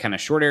the kind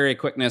of short area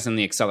quickness and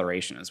the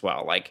acceleration as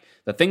well.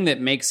 The thing that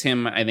makes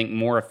him, I think,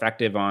 more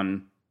effective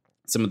on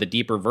some of the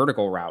deeper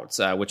vertical routes,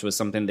 which was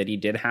something that he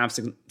did have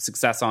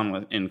success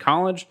on in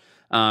college,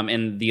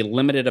 and the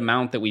limited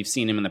amount that we've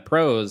seen him in the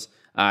pros.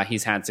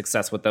 He's had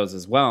success with those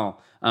as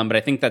well. But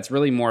I think that's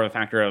really more of a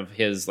factor of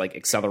his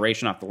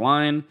acceleration off the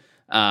line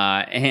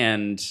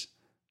and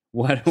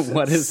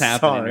what is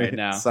happening right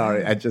now.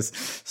 Sorry, I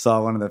just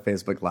saw one of the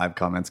Facebook Live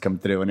comments come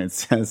through, and it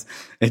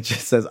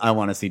just says, I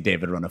want to see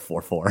David run a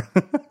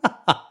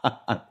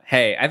 4.4.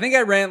 Hey, I think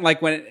I ran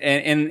when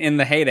in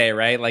the heyday,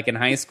 right? In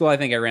high school, I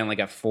think I ran a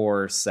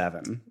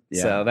 4.7.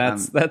 Yeah, so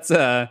that's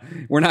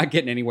we're not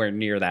getting anywhere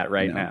near that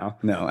now.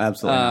 No,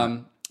 absolutely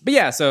not. But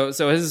yeah, so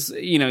his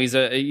he's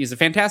a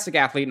fantastic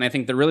athlete, and I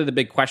think the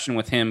big question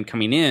with him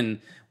coming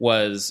in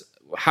was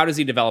how does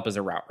he develop as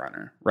a route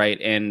runner, right?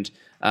 And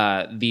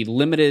the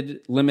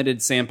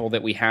limited sample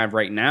that we have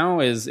right now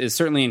is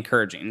certainly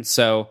encouraging.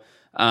 So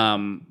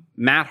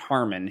Matt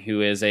Harmon,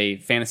 who is a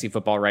fantasy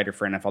football writer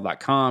for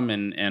NFL.com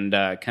and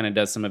kind of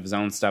does some of his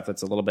own stuff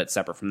that's a little bit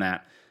separate from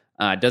that,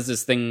 does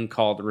this thing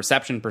called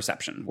reception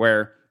perception,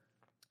 where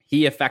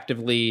he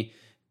effectively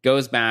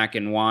goes back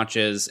and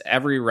watches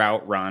every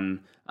route run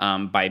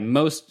by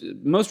most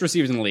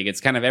receivers in the league.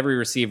 It's kind of every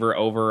receiver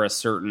over a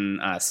certain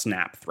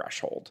snap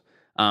threshold.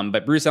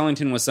 But Bruce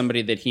Ellington was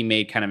somebody that he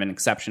made kind of an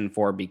exception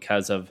for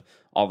because of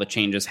all the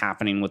changes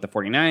happening with the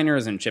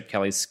 49ers and Chip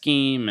Kelly's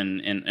scheme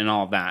and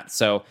all of that.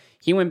 So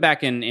he went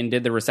back and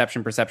did the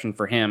reception perception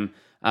for him,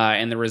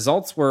 and the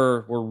results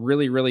were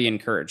really, really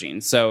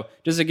encouraging. So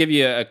just to give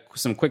you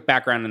some quick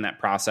background in that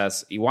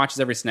process, he watches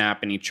every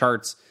snap and he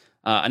charts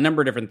a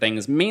number of different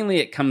things. Mainly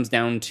it comes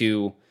down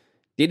to,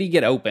 did he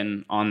get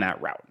open on that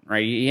route,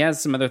 right? He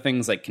has some other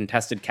things like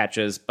contested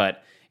catches,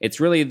 but it's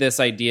really this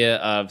idea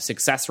of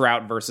success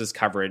route versus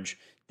coverage.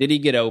 Did he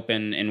get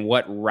open, and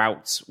what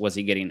routes was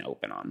he getting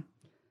open on?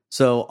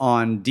 So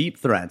on deep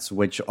threats,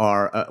 which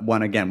are,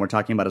 again, we're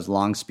talking about his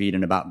long speed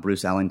and about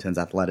Bruce Ellington's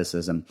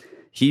athleticism,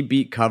 he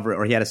beat cover,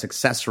 or he had a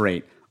success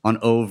rate on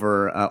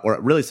over, or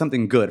really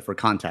something good for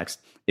context,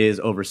 is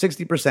over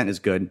 60% is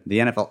good. The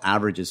NFL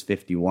average is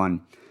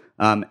 51.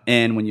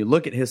 And when you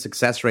look at his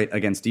success rate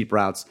against deep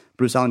routes,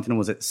 Bruce Ellington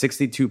was at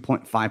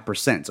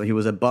 62.5%. So he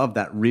was above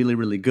that really,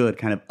 really good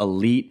kind of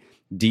elite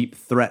deep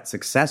threat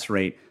success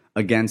rate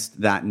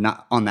against that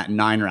on that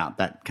 9 route,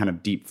 that kind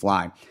of deep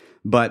fly.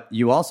 But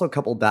you also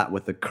coupled that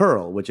with the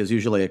curl, which is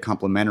usually a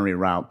complementary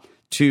route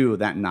to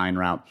that 9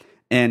 route.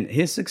 And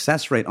his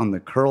success rate on the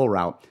curl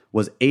route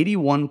was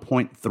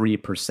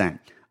 81.3%.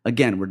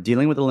 Again, we're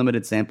dealing with a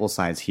limited sample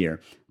size here,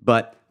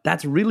 but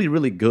that's really,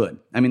 really good.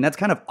 I mean, that's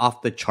kind of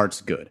off the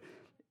charts good.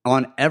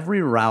 On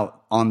every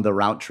route on the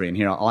route tree, and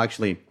here I'll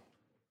actually,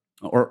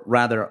 or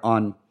rather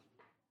on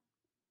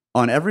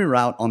every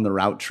route on the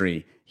route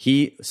tree,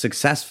 he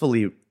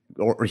successfully,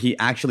 or he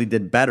actually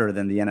did better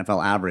than the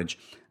NFL average.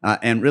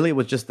 And really it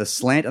was just the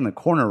slant and the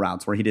corner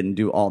routes where he didn't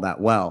do all that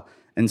well.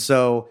 And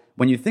so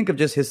when you think of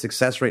just his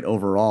success rate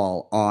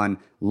overall on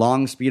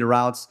long speed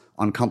routes,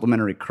 on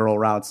complementary curl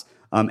routes,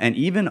 and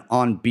even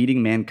on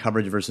beating man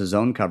coverage versus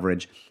zone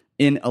coverage,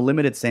 in a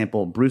limited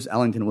sample, Bruce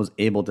Ellington was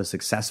able to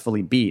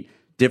successfully beat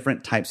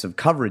different types of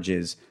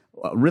coverages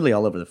really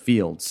all over the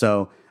field.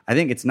 So I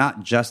think it's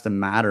not just a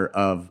matter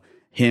of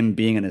him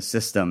being in a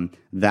system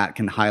that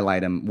can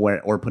highlight him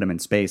or put him in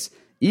space.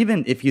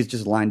 Even if he's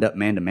just lined up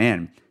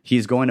man-to-man,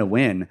 he's going to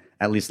win.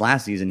 At least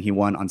last season, he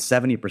won on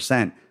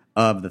 70%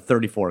 of the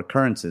 34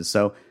 occurrences.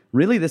 So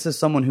really, this is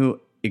someone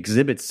who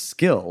exhibits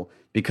skill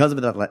because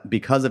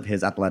of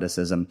his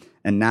athleticism,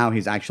 and now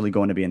he's actually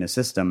going to be in a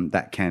system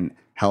that can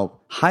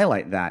help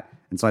highlight that.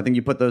 And so I think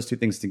you put those two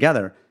things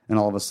together, and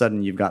all of a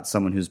sudden you've got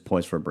someone who's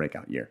poised for a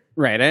breakout year.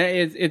 Right.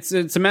 It's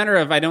a matter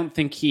of, I don't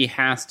think he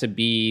has to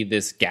be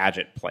this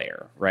gadget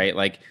player,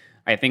 right?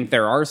 I think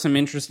there are some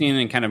interesting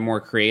and kind of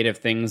more creative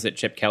things that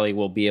Chip Kelly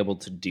will be able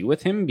to do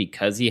with him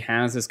because he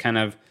has this kind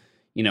of,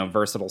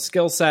 versatile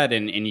skill set,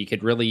 and you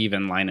could really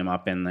even line him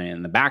up in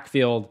the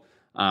backfield.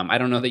 I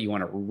don't know that you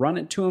want to run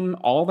it to him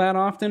all that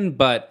often,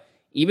 but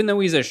even though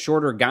he's a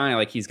shorter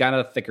guy, he's got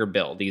a thicker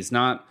build. He's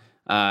not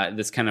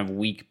this kind of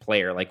weak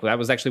player. Like that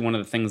was actually one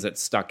of the things that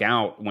stuck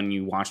out when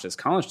you watched his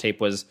college tape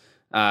was,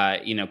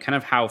 kind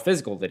of how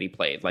physical that he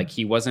played. Like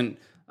he wasn't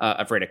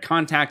afraid of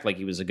contact. Like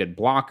he was a good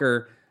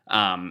blocker.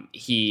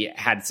 He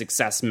had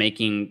success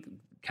making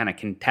kind of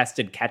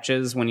contested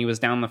catches when he was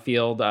down the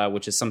field,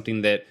 which is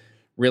something that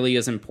really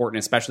is important,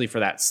 especially for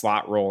that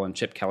slot role in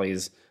Chip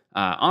Kelly's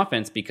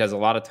offense, because a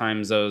lot of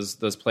times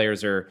those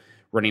players are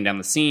running down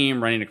the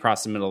seam, running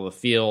across the middle of the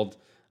field.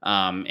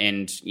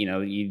 And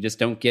you just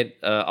don't get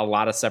a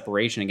lot of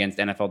separation against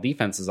NFL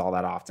defenses all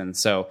that often.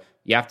 So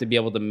you have to be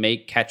able to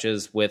make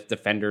catches with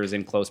defenders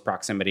in close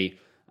proximity.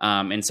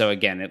 And so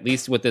again, at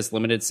least with this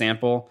limited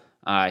sample,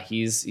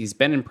 he's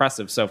been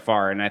impressive so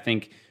far. And I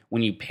think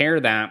when you pair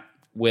that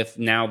with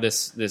now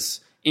this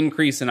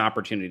increase in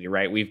opportunity,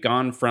 right? We've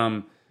gone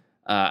from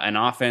an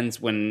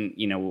offense when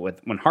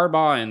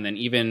Harbaugh, and then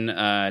even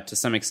to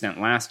some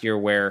extent last year,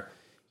 where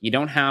you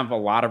don't have a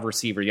lot of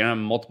receivers, you don't have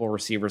multiple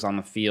receivers on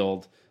the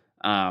field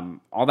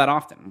all that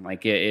often.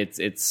 Like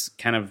it's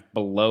kind of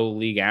below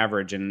league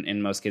average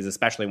in most cases,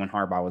 especially when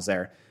Harbaugh was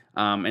there.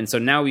 And so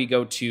now we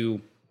go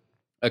to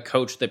a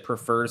coach that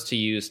prefers to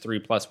use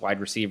 3+ wide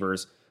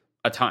receivers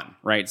a ton,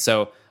 right?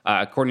 So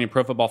according to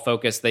Pro Football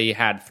Focus, they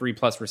had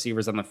 3+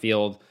 receivers on the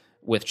field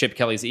with Chip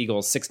Kelly's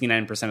Eagles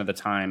 69% of the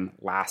time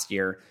last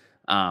year.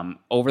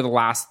 Over the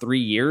last 3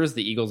 years,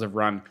 the Eagles have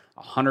run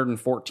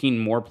 114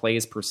 more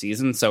plays per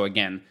season. So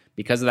again,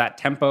 because of that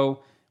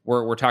tempo,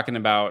 we're talking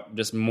about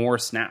just more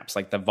snaps.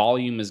 Like the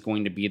volume is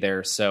going to be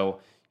there, so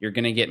you're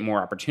going to get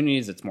more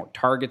opportunities. It's more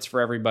targets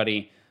for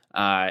everybody,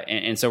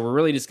 and so we're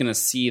really just going to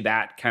see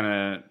that kind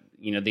of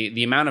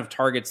the amount of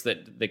targets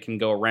that can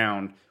go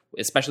around,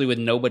 especially with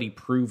nobody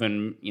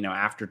proven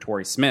after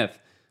Torrey Smith.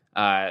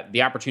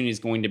 The opportunity is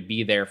going to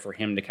be there for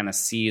him to kind of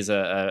seize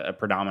a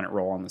predominant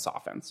role on this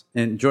offense.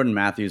 And Jordan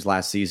Matthews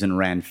last season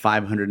ran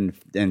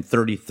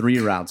 533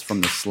 routes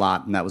from the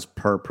slot, and that was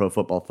per Pro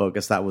Football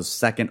Focus. That was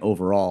second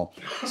overall.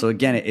 So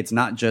again, it's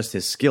not just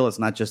his skill, it's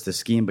not just his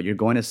scheme, but you're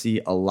going to see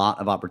a lot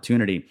of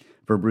opportunity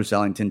for Bruce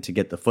Ellington to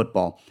get the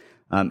football.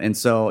 And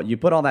so you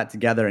put all that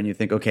together and you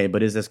think, okay,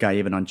 but is this guy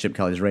even on Chip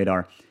Kelly's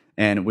radar?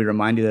 And we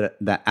remind you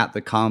that at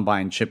the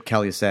Combine, Chip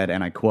Kelly said,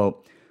 and I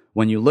quote,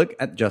 "When you look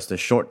at just a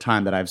short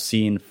time that I've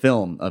seen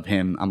film of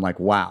him, I'm like,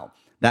 wow,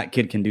 that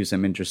kid can do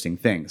some interesting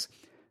things.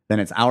 Then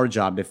it's our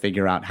job to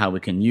figure out how we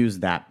can use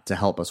that to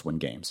help us win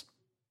games."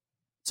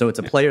 So it's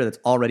a player that's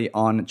already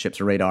on Chip's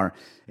radar.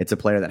 It's a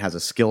player that has a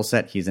skill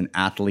set. He's an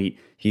athlete.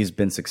 He's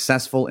been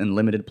successful in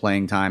limited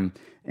playing time.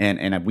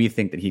 And we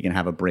think that he can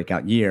have a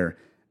breakout year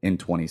in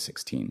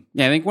 2016.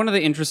 Yeah, I think one of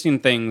the interesting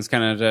things,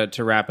 kind of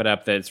to wrap it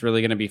up, that's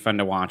really going to be fun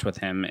to watch with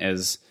him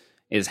is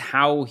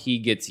how he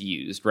gets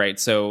used, right?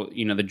 So,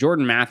 the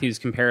Jordan Matthews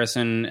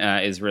comparison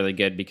is really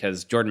good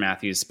because Jordan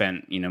Matthews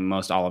spent,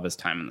 most all of his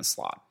time in the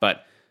slot.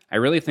 But I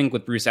really think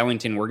with Bruce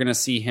Ellington, we're going to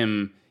see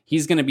him,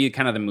 he's going to be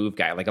kind of the move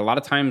guy. Like a lot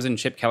of times in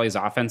Chip Kelly's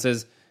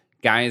offenses,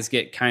 guys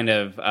get kind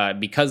of,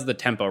 because of the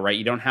tempo, right?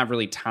 You don't have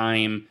really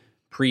time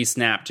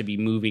pre-snap to be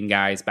moving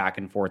guys back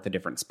and forth to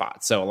different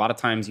spots. So a lot of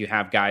times you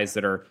have guys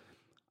that are,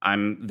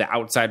 I'm the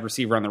outside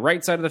receiver on the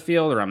right side of the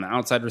field, or I'm the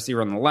outside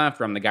receiver on the left,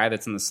 or I'm the guy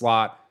that's in the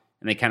slot,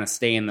 and they kind of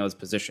stay in those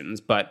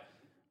positions. But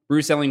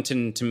Bruce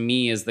Ellington, to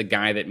me, is the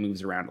guy that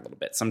moves around a little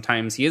bit.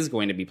 Sometimes he is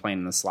going to be playing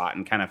in the slot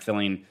and kind of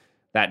filling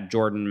that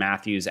Jordan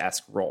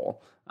Matthews-esque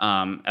role.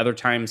 Other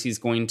times he's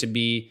going to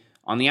be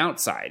on the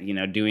outside,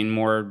 doing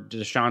more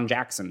Deshaun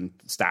Jackson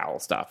style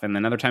stuff. And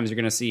then other times you're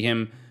going to see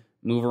him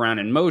move around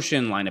in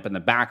motion, line up in the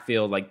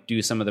backfield, like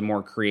do some of the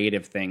more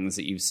creative things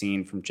that you've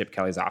seen from Chip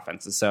Kelly's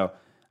offenses. So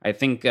I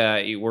think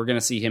we're going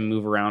to see him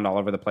move around all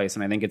over the place,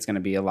 and I think it's going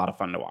to be a lot of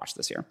fun to watch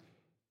this year.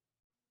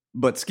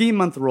 But Scheme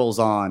Month rolls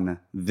on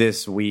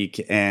this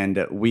week,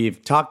 and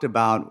we've talked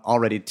about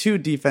already 2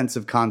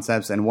 defensive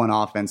concepts and 1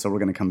 offense, so we're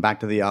going to come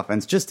back to the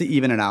offense just to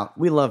even it out.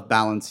 We love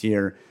balance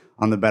here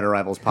on the Better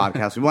Rivals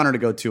podcast. We wanted to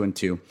go 2 and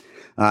 2.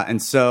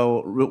 And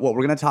so what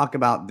we're going to talk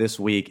about this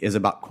week is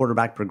about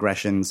quarterback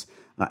progressions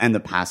and the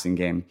passing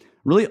game.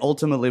 Really,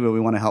 ultimately, what we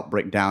want to help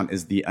break down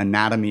is the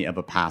anatomy of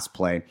a pass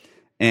play.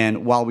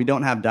 And while we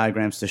don't have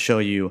diagrams to show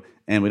you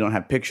and we don't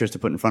have pictures to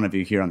put in front of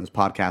you here on this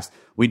podcast,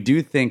 we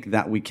do think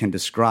that we can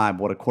describe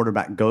what a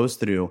quarterback goes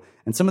through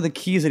and some of the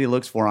keys that he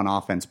looks for on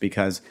offense,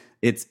 because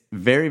it's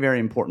very, very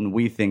important,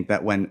 we think,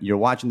 that when you're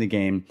watching the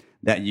game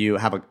that you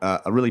have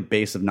a really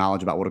base of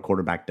knowledge about what a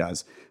quarterback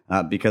does,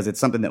 because it's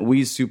something that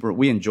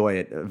we enjoy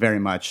it very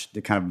much,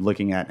 to kind of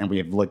looking at, and we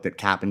have looked at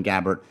Cap and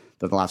Gabbert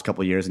the last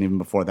couple of years, and even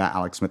before that,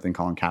 Alex Smith and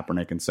Colin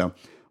Kaepernick. And so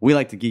we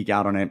like to geek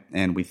out on it,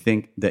 and we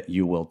think that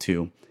you will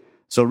too.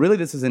 So really,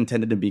 this is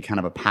intended to be kind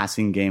of a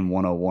passing game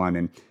 101.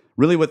 And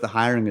really, with the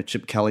hiring of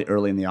Chip Kelly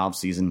early in the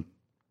offseason,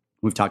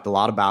 we've talked a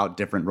lot about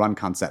different run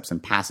concepts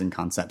and passing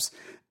concepts.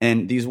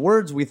 And these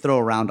words we throw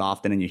around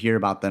often, and you hear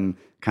about them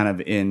kind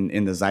of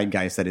in the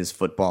zeitgeist that is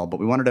football.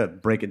 But we wanted to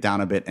break it down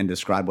a bit and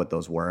describe what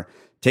those were.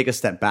 Take a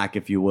step back,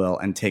 if you will,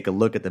 and take a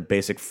look at the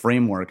basic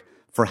framework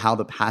for how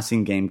the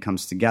passing game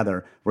comes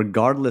together,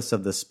 regardless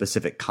of the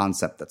specific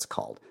concept that's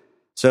called.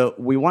 So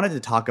we wanted to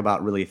talk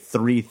about really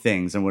three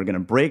things, and we're going to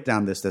break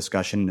down this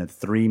discussion into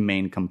three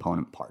main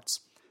component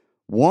parts.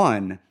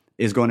 One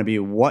is going to be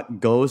what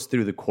goes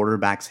through the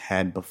quarterback's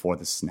head before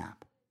the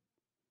snap.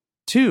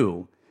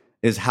 Two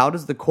is how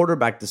does the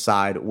quarterback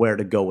decide where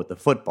to go with the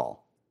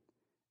football?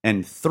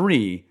 And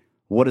three,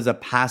 what is a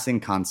passing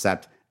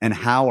concept and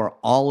how are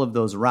all of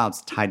those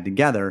routes tied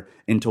together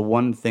into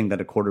one thing that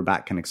a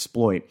quarterback can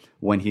exploit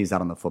when he's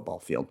out on the football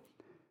field?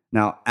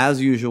 Now, as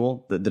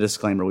usual, the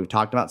disclaimer, we've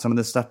talked about some of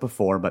this stuff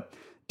before, but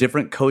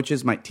different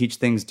coaches might teach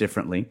things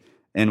differently,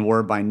 and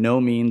we're by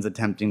no means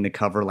attempting to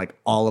cover like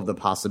all of the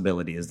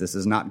possibilities. This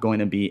is not going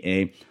to be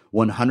a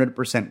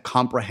 100%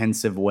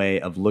 comprehensive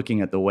way of looking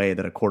at the way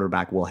that a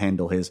quarterback will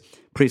handle his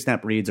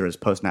pre-snap reads or his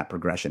post-snap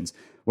progressions.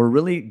 We're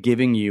really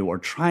giving you or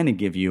trying to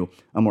give you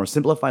a more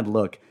simplified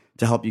look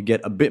to help you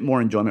get a bit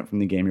more enjoyment from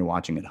the game you're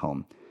watching at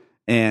home.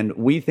 And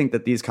we think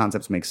that these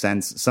concepts make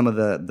sense. Some of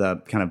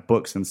the kind of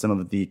books and some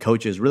of the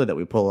coaches really that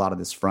we pull a lot of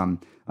this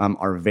from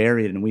are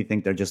varied, and we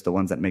think they're just the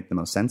ones that make the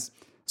most sense.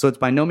 So it's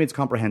by no means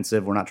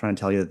comprehensive. We're not trying to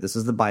tell you that this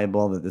is the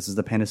Bible, that this is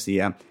the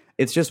panacea.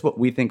 It's just what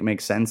we think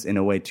makes sense in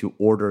a way to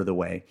order the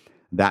way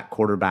that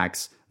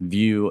quarterbacks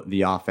view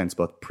the offense,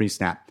 both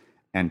pre-snap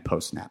and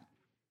post-snap.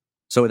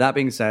 So with that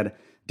being said,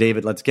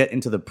 David, let's get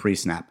into the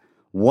pre-snap.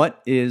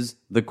 What is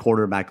the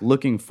quarterback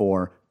looking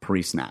for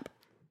pre-snap?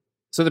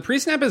 So the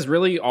pre-snap is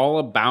really all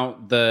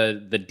about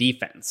the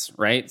defense,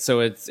 right?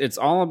 So it's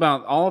all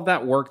about all of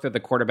that work that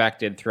the quarterback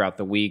did throughout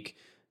the week,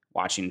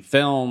 watching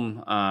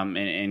film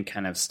and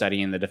kind of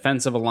studying the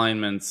defensive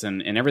alignments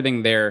and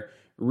everything there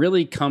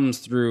really comes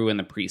through in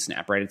the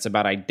pre-snap, right? It's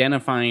about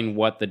identifying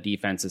what the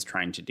defense is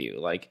trying to do.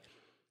 Like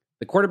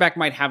the quarterback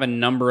might have a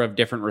number of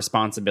different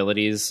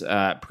responsibilities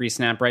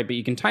pre-snap, right? But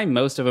you can tie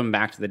most of them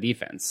back to the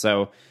defense.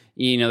 So,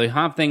 you know, they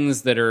have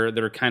things that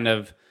are kind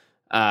of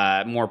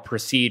more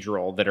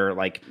procedural, that are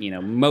like, you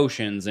know,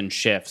 motions and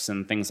shifts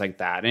and things like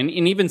that. And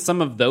even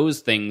some of those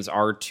things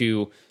are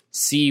to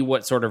see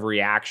what sort of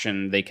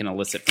reaction they can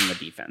elicit from the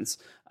defense.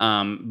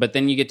 But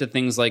then you get to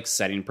things like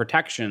setting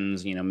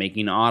protections, you know,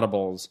 making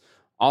audibles,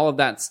 all of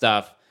that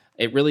stuff.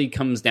 It really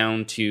comes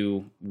down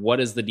to what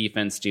is the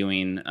defense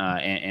doing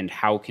and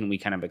how can we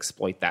kind of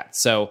exploit that.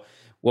 So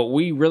what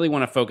we really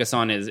want to focus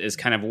on is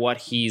kind of what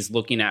he's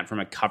looking at from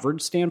a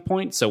coverage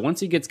standpoint. So once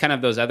he gets kind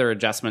of those other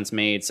adjustments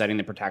made, setting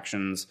the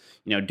protections,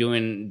 you know,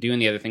 doing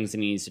the other things that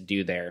he needs to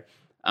do there,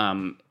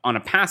 on a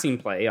passing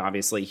play,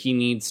 obviously, he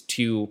needs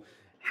to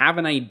have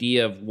an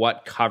idea of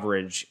what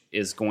coverage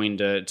is going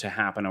to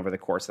happen over the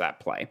course of that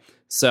play.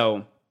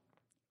 So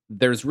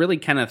there's really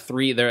kind of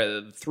three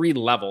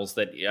levels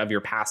of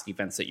your pass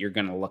defense that you're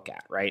going to look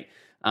at, right?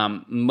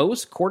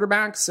 Most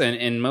quarterbacks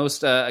and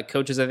most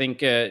coaches, I think,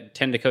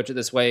 tend to coach it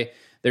this way.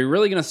 They're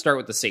really going to start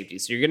with the safety.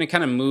 So you're going to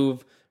kind of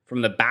move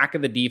from the back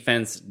of the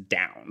defense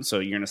down. So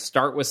you're going to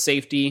start with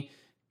safety,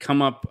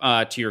 come up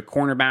to your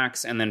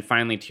cornerbacks, and then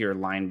finally to your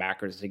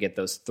linebackers to get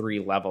those three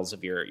levels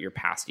of your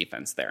pass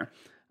defense there.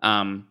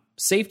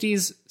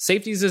 Safeties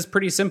is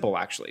pretty simple,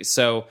 actually.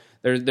 So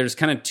there's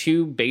kind of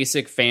two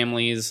basic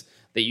families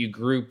that you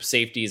group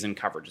safeties and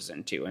coverages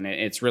into. And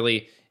it's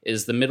really,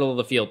 is the middle of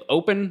the field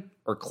open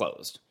or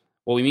closed?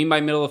 What we mean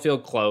by middle of the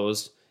field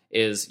closed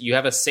is you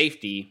have a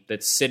safety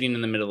that's sitting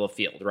in the middle of the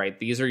field, right?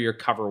 These are your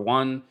cover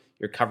 1,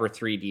 your cover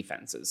 3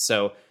 defenses.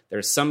 So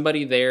there's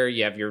somebody there,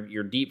 you have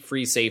your deep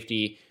free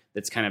safety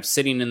that's kind of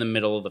sitting in the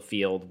middle of the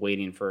field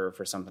waiting for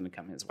something to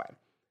come his way.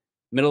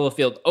 Middle of the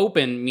field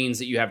open means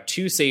that you have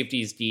two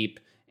safeties deep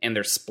and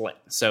they're split.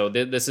 So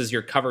this is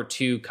your cover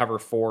 2, cover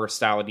 4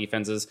 style of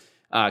defenses.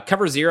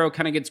 Cover 0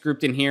 kind of gets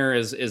grouped in here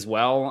as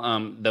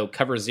well, though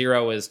cover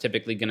 0 is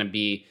typically going to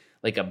be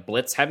like a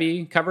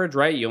blitz-heavy coverage,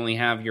 right? You only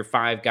have your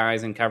 5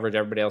 guys in coverage.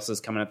 Everybody else is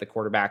coming at the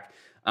quarterback.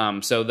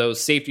 So those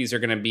safeties are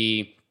going to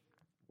be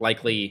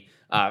likely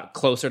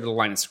closer to the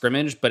line of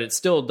scrimmage, but it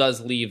still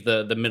does leave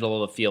the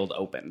middle of the field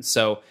open.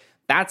 So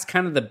that's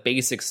kind of the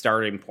basic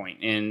starting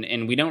point.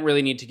 And we don't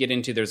really need to get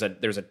into, there's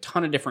a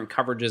ton of different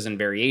coverages and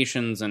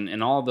variations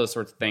and all of those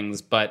sorts of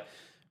things, but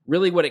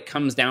really what it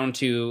comes down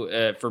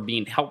to for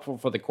being helpful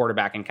for the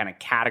quarterback and kind of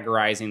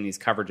categorizing these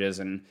coverages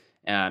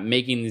and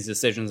making these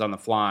decisions on the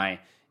fly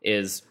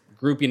is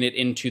grouping it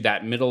into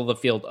that middle of the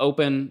field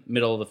open,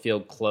 middle of the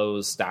field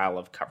closed style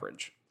of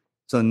coverage.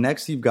 So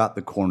next you've got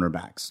the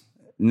cornerbacks.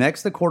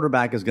 Next, the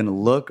quarterback is going to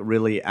look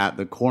really at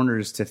the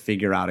corners to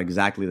figure out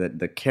exactly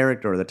the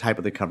character or the type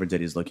of the coverage that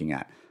he's looking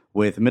at.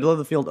 With middle of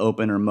the field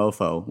open or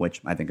MOFO,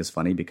 which I think is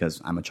funny because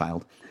I'm a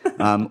child,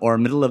 or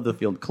middle of the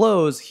field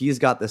close, he's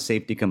got the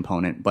safety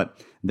component. But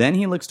then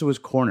he looks to his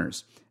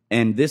corners.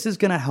 And this is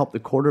going to help the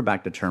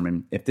quarterback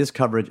determine if this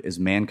coverage is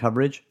man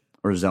coverage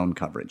or zone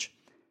coverage.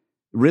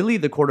 Really,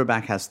 the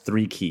quarterback has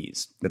 3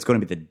 keys. That's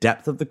going to be the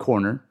depth of the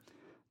corner,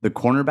 the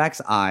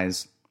cornerback's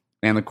eyes,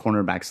 and the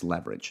cornerback's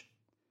leverage.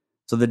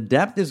 So the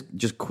depth is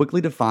just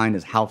quickly defined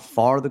as how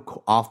far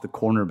off the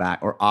cornerback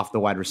or off the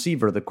wide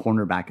receiver the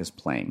cornerback is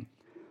playing.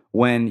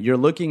 When you're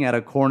looking at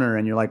a corner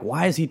and you're like,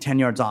 why is he 10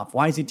 yards off?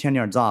 Why is he 10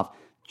 yards off?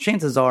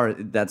 Chances are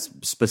that's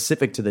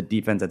specific to the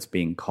defense that's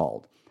being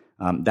called.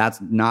 That's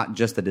not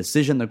just a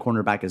decision the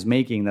cornerback is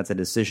making. That's a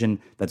decision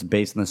that's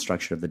based on the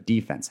structure of the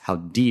defense, how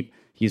deep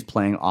he's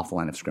playing off the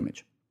line of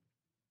scrimmage.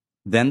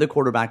 Then the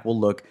quarterback will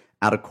look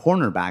at a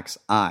cornerback's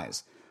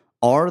eyes.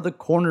 Are the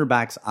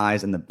cornerback's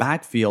eyes in the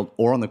backfield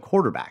or on the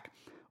quarterback?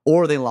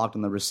 Or are they locked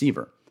on the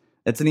receiver?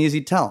 It's an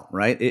easy tell,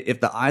 right?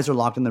 If the eyes are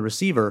locked on the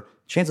receiver,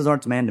 chances are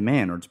it's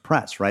man-to-man or it's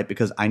press, right?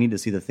 Because I need to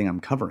see the thing I'm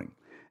covering.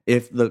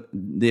 If the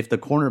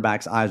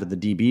cornerback's eyes are the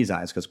DB's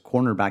eyes, because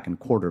cornerback and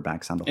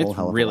quarterback sound a whole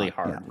hell of a lot. It's really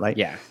hard. Yeah, right?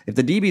 Yeah. If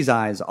the DB's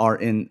eyes are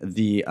in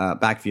the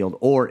backfield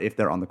or if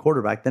they're on the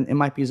quarterback, then it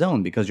might be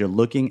zone because you're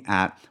looking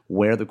at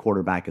where the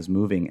quarterback is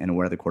moving and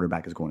where the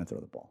quarterback is going to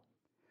throw the ball.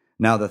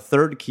 Now, the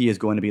third key is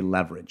going to be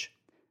leverage.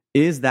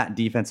 Is that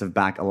defensive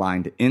back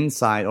aligned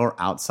inside or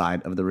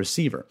outside of the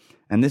receiver?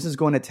 And this is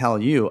going to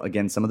tell you,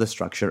 again, some of the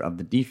structure of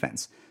the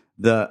defense.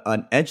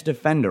 An edge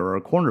defender or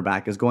a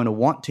cornerback is going to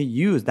want to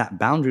use that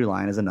boundary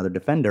line as another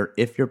defender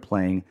if you're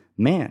playing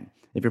man.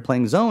 If you're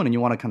playing zone and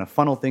you want to kind of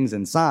funnel things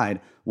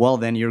inside, well,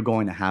 then you're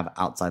going to have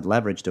outside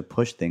leverage to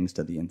push things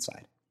to the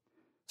inside.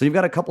 So you've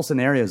got a couple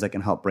scenarios that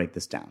can help break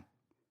this down.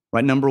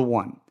 Right, number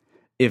one,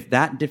 if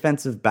that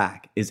defensive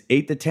back is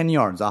 8 to 10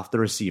 yards off the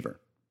receiver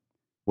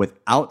with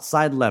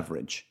outside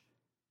leverage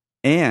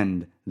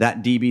and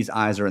that DB's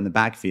eyes are in the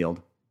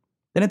backfield,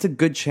 then it's a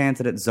good chance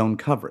that it's zone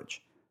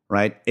coverage.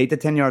 Right? 8 to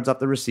 10 yards off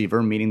the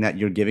receiver, meaning that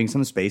you're giving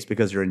some space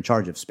because you're in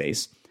charge of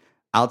space.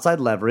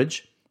 Outside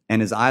leverage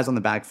and his eyes on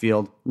the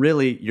backfield,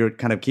 really, you're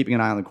kind of keeping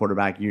an eye on the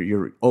quarterback.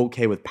 You're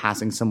okay with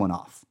passing someone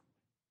off.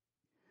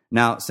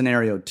 Now,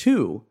 scenario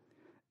 2,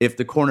 if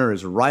the corner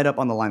is right up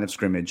on the line of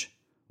scrimmage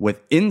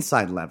with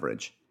inside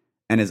leverage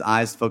and his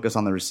eyes focus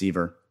on the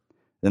receiver,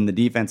 then the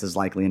defense is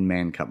likely in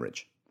man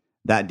coverage.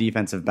 That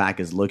defensive back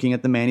is looking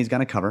at the man he's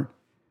going to cover.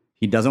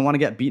 He doesn't want to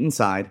get beat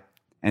inside,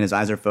 and his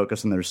eyes are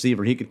focused on the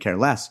receiver. He could care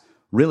less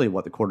really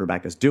what the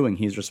quarterback is doing.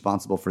 He's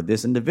responsible for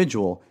this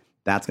individual.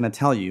 That's going to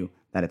tell you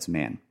that it's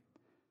man.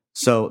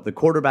 So the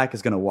quarterback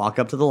is going to walk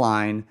up to the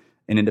line,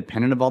 and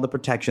independent of all the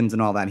protections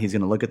and all that, he's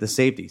going to look at the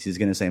safeties. He's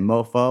going to say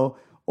mofo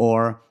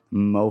or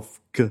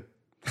mofk.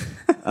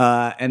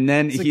 And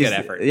then it's a good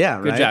effort. Yeah,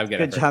 right?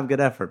 Good job,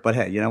 good effort. But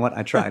hey, you know what?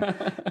 I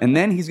tried. And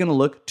then he's going to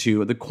look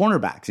to the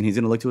cornerbacks, and he's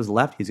going to look to his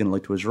left. He's going to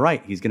look to his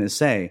right. He's going to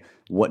say,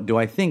 what do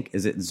I think?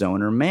 Is it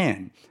zone or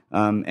man?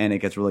 And it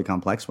gets really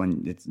complex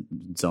when it's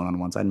zone on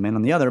one side and man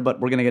on the other, but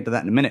we're going to get to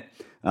that in a minute.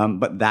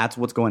 But that's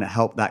what's going to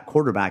help that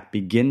quarterback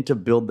begin to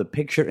build the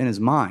picture in his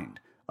mind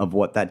of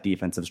what that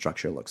defensive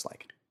structure looks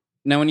like.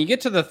 Now, when you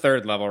get to the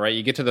third level, right,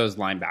 you get to those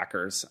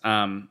linebackers.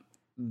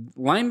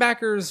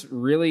 Linebackers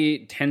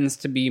really tends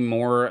to be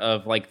more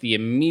of like the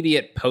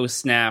immediate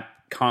post-snap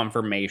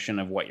confirmation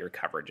of what your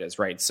coverage is,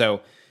 right?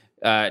 So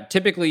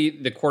typically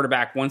the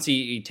quarterback, once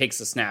he takes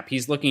a snap,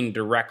 he's looking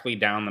directly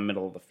down the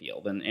middle of the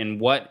field.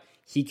 And what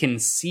he can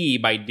see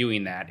by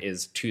doing that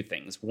is two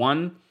things.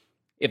 One,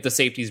 if the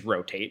safeties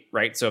rotate,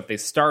 right? So if they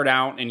start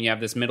out and you have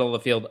this middle of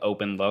the field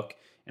open look,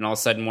 and all of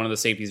a sudden one of the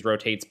safeties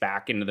rotates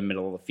back into the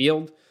middle of the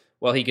field,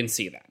 well, he can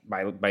see that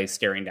by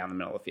staring down the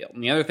middle of the field.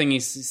 And the other thing he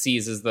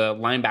sees is the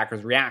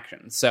linebacker's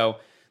reaction. So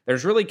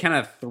there's really kind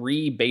of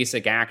three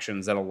basic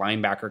actions that a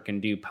linebacker can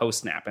do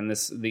post-snap, and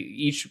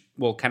each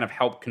will kind of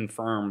help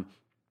confirm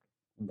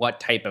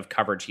what type of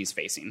coverage he's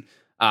facing.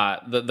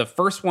 The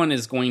first one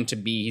is going to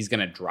be he's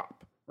going to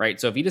drop, right?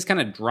 So if he just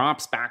kind of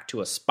drops back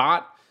to a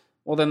spot,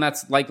 well, then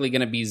that's likely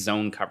going to be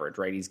zone coverage,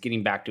 right? He's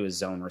getting back to his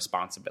zone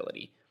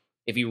responsibility.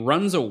 If he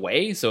runs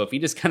away, so if he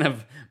just kind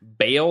of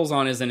bails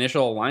on his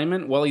initial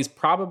alignment, well, he's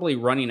probably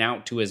running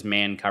out to his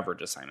man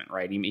coverage assignment,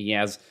 right? He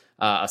has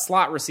a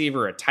slot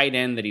receiver, a tight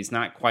end that he's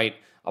not quite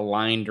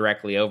aligned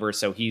directly over,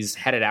 so he's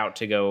headed out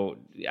to go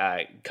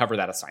cover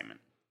that assignment.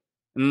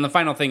 And then the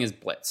final thing is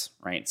blitz,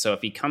 right? So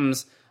if he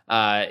comes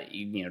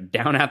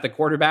down at the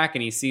quarterback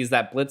and he sees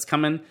that blitz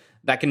coming,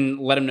 that can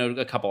let him know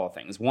a couple of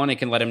things. One, it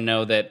can let him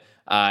know that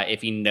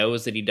if he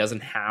knows that he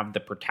doesn't have the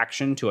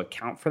protection to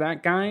account for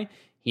that guy,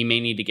 he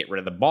may need to get rid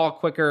of the ball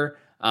quicker.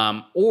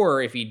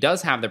 Or if he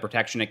does have the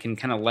protection, it can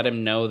kind of let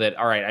him know that,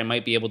 all right, I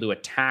might be able to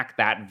attack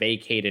that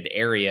vacated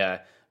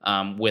area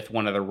with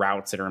one of the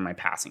routes that are in my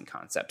passing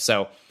concept.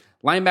 So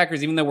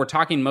linebackers, even though we're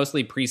talking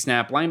mostly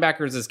pre-snap,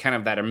 linebackers is kind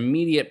of that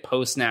immediate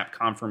post-snap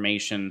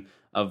confirmation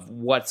of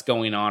what's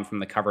going on from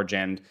the coverage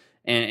end.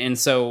 And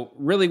so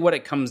really what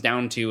it comes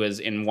down to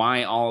is, and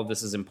why all of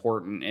this is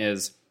important,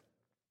 is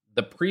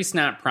the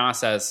pre-snap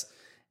process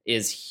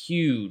is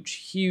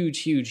huge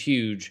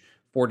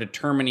for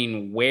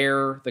determining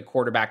where the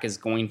quarterback is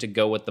going to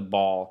go with the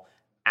ball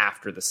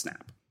after the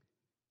snap.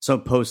 So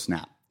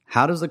post-snap,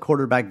 how does the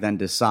quarterback then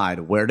decide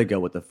where to go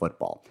with the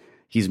football?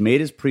 He's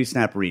made his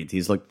pre-snap reads.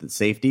 He's looked at the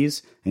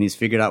safeties, and he's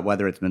figured out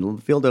whether it's middle of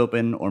the field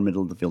open or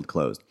middle of the field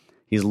closed.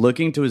 He's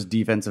looking to his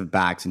defensive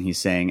backs, and he's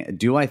saying,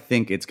 do I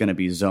think it's going to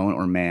be zone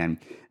or man?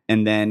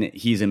 And then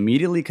he's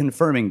immediately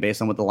confirming,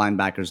 based on what the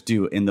linebackers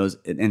do in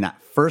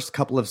that first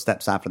couple of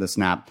steps after the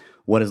snap,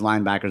 what his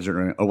linebackers are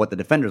doing, or what the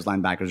defender's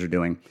linebackers are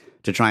doing,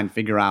 to try and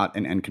figure out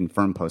and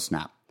confirm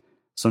post-snap.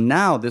 So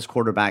now this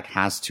quarterback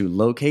has to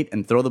locate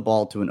and throw the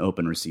ball to an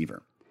open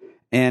receiver.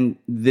 And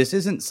this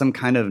isn't some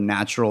kind of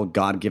natural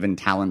God-given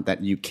talent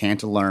that you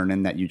can't learn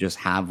and that you just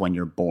have when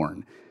you're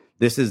born.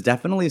 This is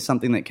definitely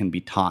something that can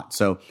be taught.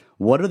 So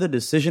what are the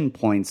decision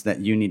points that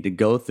you need to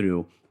go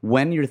through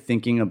when you're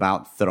thinking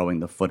about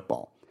throwing the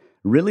football?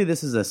 Really,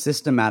 this is a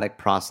systematic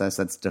process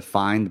that's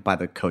defined by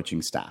the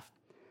coaching staff.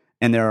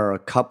 And there are a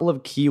couple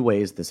of key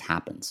ways this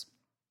happens.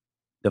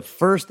 The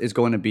first is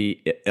going to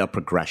be a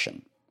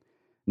progression.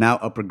 Now,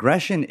 a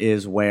progression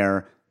is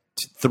where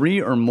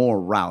 3 or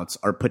more routes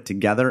are put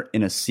together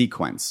in a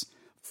sequence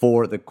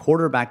for the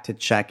quarterback to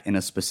check in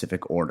a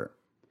specific order.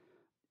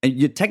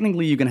 And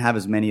technically, you can have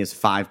as many as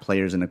 5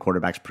 players in a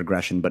quarterback's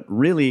progression, but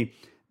really,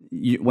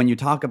 when you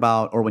talk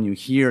about or when you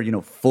hear,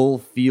 full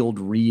field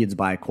reads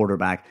by a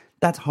quarterback,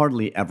 that's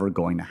hardly ever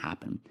going to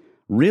happen.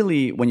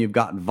 Really, when you've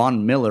got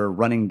Von Miller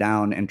running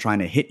down and trying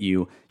to hit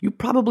you, you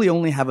probably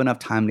only have enough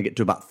time to get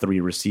to about 3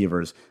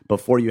 receivers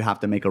before you have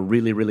to make a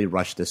really, really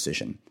rushed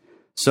decision.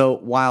 So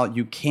while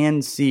you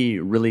can see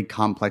really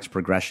complex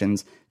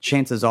progressions,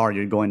 chances are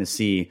you're going to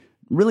see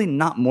really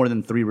not more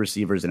than 3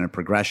 receivers in a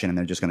progression, and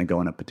they're just going to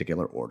go in a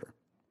particular order.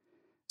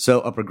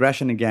 So a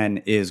progression,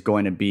 again, is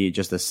going to be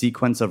just a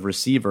sequence of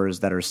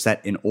receivers that are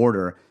set in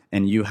order,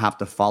 and you have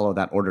to follow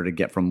that order to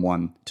get from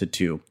 1 to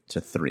 2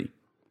 to 3.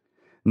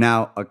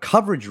 Now, a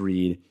coverage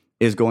read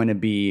is going to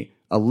be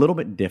a little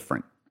bit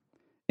different.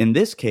 In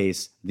this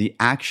case, the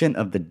action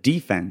of the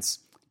defense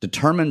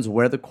determines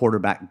where the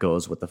quarterback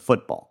goes with the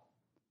football.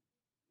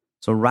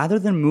 So rather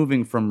than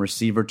moving from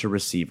receiver to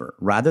receiver,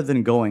 rather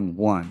than going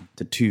 1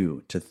 to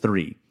 2 to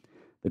 3,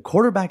 the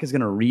quarterback is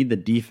going to read the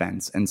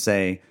defense and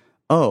say,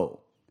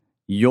 oh,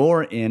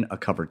 you're in a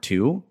cover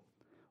 2?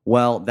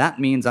 Well, that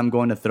means I'm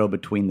going to throw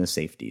between the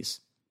safeties.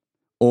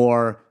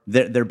 Or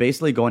they're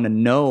basically going to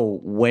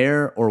know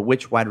where or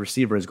which wide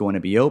receiver is going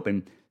to be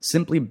open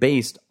simply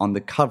based on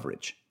the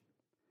coverage.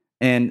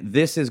 And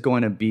this is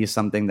going to be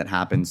something that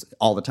happens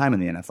all the time in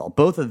the NFL.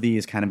 Both of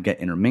these kind of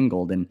get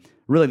intermingled, and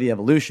really the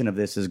evolution of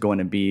this is going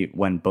to be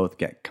when both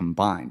get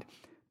combined.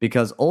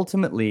 Because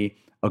ultimately,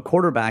 a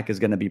quarterback is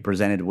going to be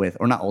presented with,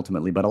 or not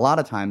ultimately, but a lot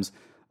of times,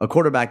 a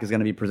quarterback is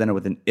going to be presented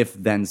with an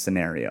if-then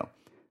scenario.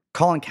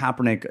 Colin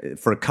Kaepernick,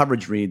 for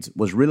coverage reads,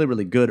 was really,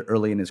 really good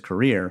early in his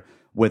career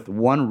with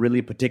one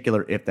really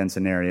particular if-then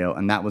scenario,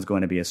 and that was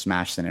going to be a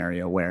smash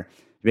scenario where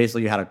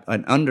basically you had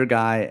an under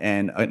guy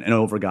and an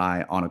over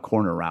guy on a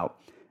corner route.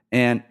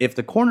 And if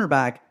the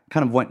cornerback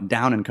kind of went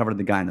down and covered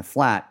the guy in the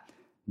flat,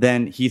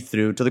 then he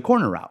threw to the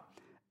corner route.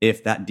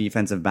 If that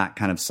defensive back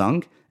kind of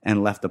sunk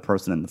and left the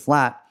person in the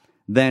flat,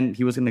 then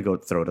he was going to go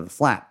throw to the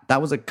flat.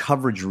 That was a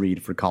coverage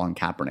read for Colin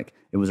Kaepernick.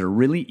 It was a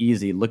really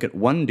easy look at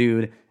one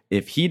dude.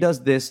 If he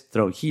does this,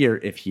 throw here.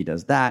 If he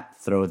does that,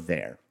 throw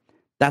there.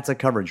 That's a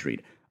coverage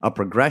read. A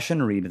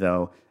progression read,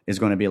 though, is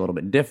going to be a little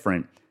bit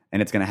different,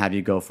 and it's going to have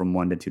you go from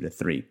 1 to 2 to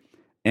 3.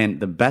 And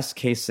the best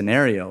case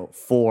scenario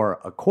for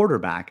a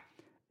quarterback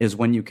is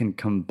when you can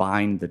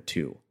combine the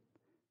two.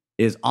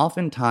 Is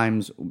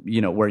oftentimes,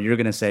 where you're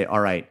going to say, all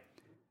right,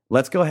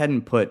 let's go ahead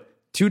and put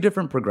 2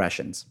 different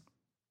progressions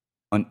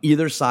on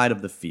either side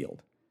of the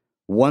field.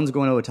 One's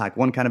going to attack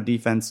one kind of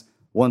defense,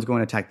 one's going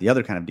to attack the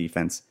other kind of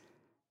defense.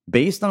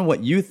 Based on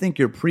what you think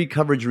your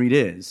pre-coverage read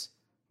is,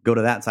 go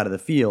to that side of the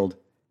field,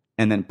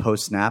 and then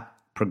post-snap,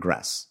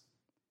 progress.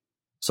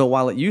 So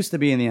while it used to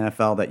be in the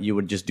NFL that you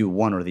would just do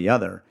one or the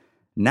other,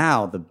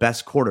 now the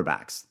best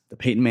quarterbacks, the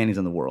Peyton Mannings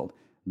in the world,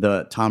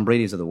 the Tom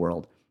Brady's of the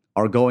world,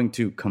 are going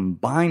to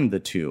combine the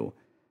two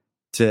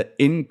to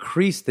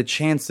increase the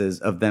chances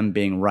of them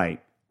being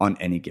right on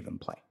any given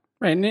play.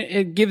 Right, and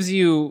it gives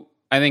you,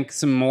 I think,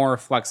 some more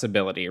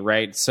flexibility,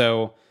 right?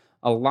 So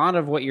a lot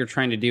of what you're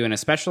trying to do, and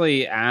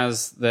especially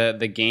as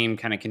the game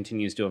kind of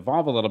continues to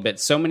evolve a little bit,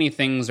 so many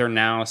things are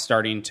now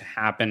starting to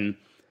happen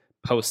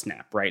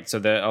post-snap, right? So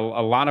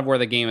a lot of where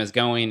the game is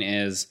going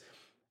is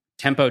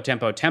tempo,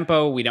 tempo,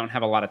 tempo. We don't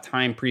have a lot of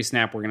time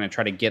pre-snap. We're going to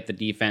try to get the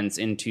defense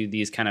into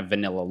these kind of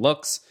vanilla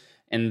looks.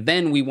 And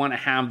then we want to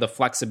have the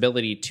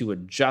flexibility to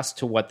adjust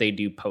to what they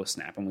do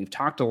post-snap. And we've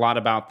talked a lot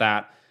about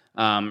that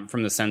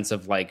from the sense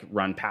of like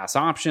run-pass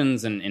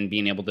options and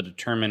being able to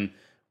determine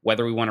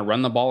whether we want to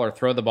run the ball or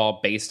throw the ball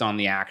based on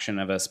the action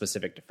of a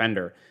specific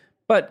defender.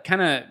 But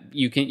kind of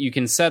you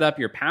can set up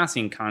your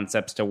passing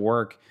concepts to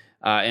work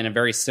in a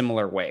very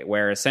similar way,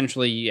 where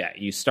essentially,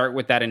 you start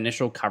with that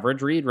initial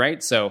coverage read,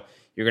 right? So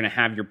you're going to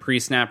have your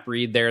pre-snap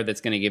read there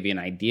that's going to give you an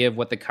idea of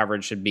what the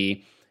coverage should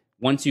be.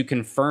 Once you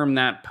confirm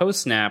that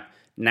post-snap,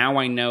 now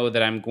I know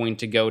that I'm going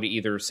to go to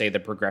either, say, the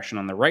progression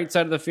on the right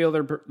side of the field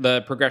or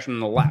the progression on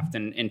the left.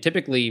 And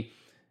typically,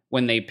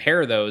 when they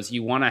pair those,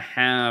 you want to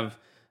have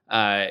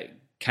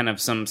kind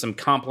of some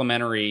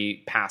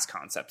complementary pass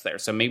concepts there.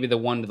 So maybe the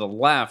one to the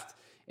left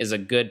is a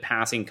good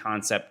passing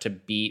concept to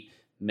beat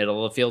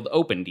middle of the field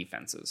open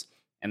defenses.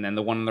 And then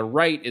the one on the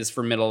right is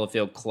for middle of the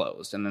field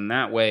closed. And then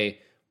that way,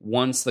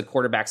 once the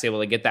quarterback's able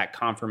to get that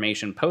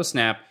confirmation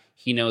post-snap,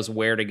 he knows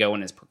where to go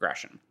in his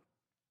progression.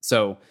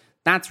 So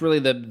that's really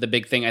the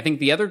big thing. I think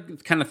the other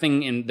kind of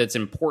thing that's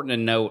important to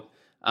note,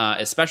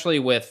 especially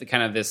with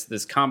kind of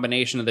this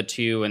combination of the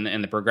two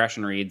and the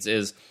progression reads,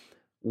 is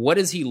what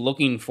is he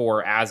looking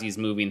for as he's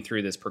moving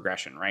through this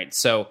progression, right?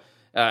 So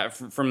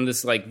from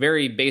this like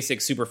very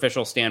basic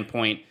superficial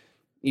standpoint,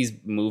 he's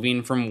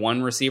moving from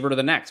one receiver to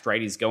the next,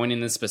 right? He's going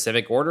in this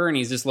specific order and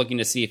he's just looking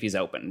to see if he's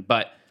open.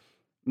 But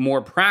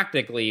more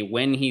practically,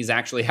 when he's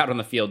actually out on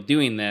the field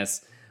doing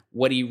this,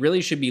 what he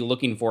really should be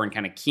looking for and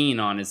kind of keen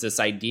on is this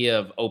idea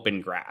of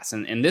open grass.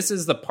 And this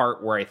is the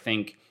part where I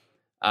think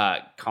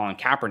Colin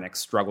Kaepernick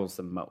struggles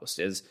the most,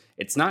 is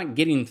it's not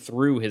getting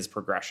through his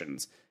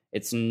progressions.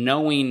 It's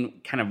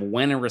knowing kind of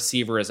when a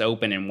receiver is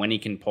open and when he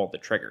can pull the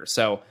trigger.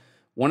 So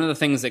one of the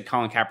things that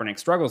Colin Kaepernick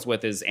struggles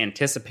with is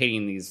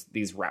anticipating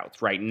these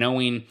routes, right?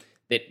 Knowing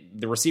that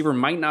the receiver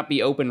might not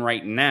be open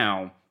right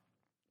now,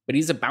 but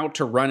he's about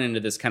to run into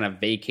this kind of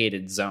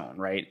vacated zone,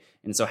 right?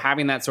 And so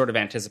having that sort of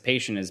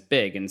anticipation is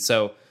big. And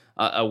so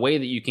a way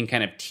that you can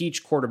kind of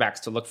teach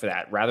quarterbacks to look for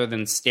that, rather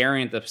than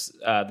staring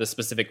at the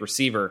specific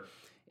receiver,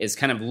 is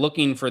kind of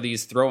looking for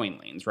these throwing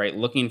lanes, right?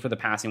 Looking for the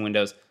passing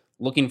windows,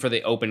 looking for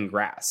the open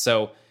grass.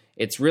 So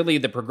it's really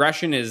the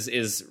progression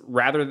is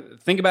rather,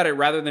 think about it,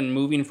 rather than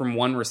moving from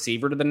one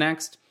receiver to the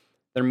next,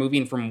 they're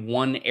moving from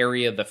one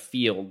area of the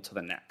field to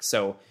the next.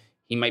 So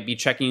he might be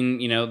checking,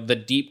 the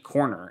deep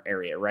corner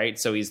area, right?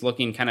 So he's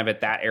looking kind of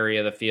at that area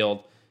of the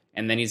field,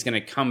 and then he's going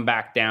to come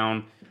back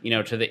down,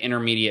 to the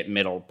intermediate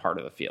middle part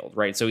of the field,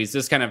 right? So he's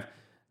just kind of,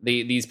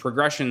 these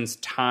progressions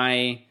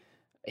tied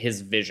to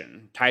his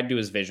vision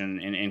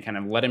and kind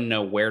of let him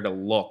know where to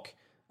look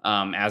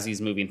as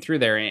he's moving through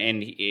there.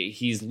 And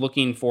he's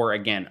looking for,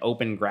 again,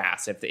 open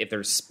grass. If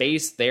there's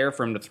space there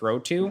for him to throw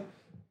to,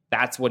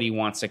 that's what he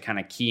wants to kind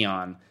of key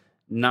on.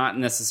 Not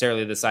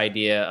necessarily this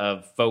idea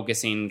of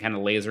focusing, kind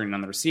of lasering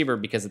on the receiver,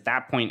 because at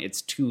that point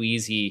it's too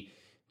easy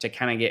to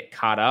kind of get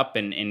caught up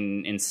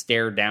and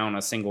stare down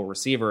a single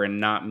receiver and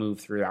not move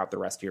throughout the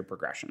rest of your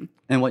progression.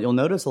 And what you'll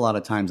notice a lot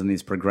of times in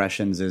these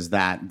progressions is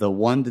that the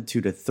 1 to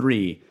 2 to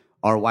 3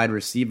 are wide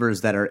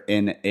receivers that are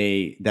in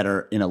a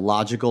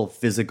logical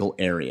physical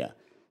area.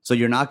 So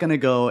you're not going to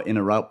go in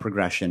a route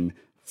progression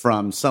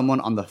from someone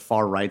on the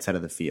far right side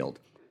of the field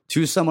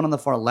to someone on the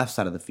far left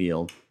side of the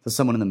field to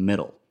someone in the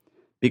middle,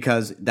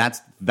 because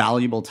that's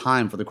valuable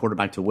time for the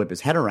quarterback to whip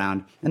his head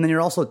around. And then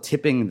you're also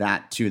tipping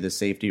that to the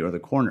safety or the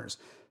corners.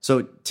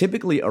 So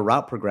typically a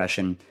route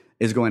progression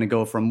is going to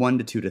go from 1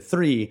 to 2 to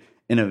 3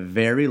 in a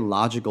very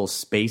logical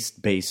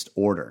space-based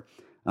order.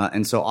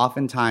 And so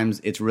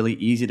oftentimes it's really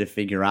easy to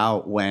figure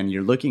out when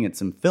you're looking at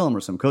some film or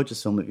some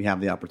coach's film, if you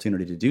have the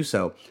opportunity to do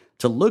so,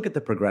 to look at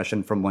the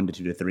progression from 1 to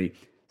 2 to 3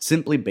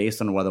 simply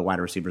based on where the wide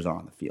receivers are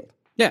on the field.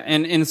 Yeah,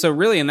 and so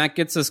really, and that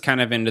gets us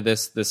kind of into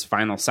this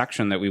final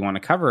section that we want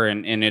to cover,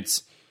 and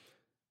it's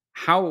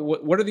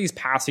what are these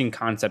passing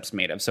concepts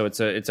made of? So it's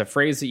a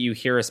phrase that you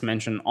hear us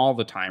mention all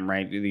the time,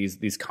 right?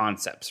 These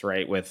concepts,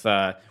 right?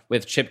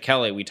 With Chip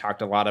Kelly, we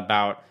talked a lot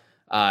about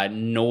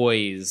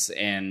noise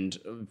and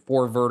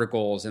four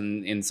verticals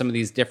and some of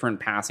these different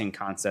passing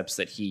concepts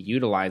that he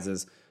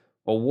utilizes.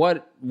 Well,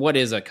 what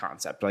is a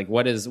concept? Like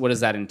what does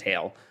that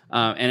entail?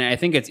 And I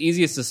think it's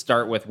easiest to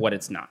start with what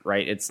it's not,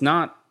 right? It's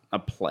not a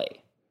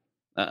play.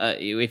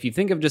 If you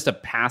think of just a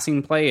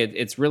passing play,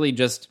 it's really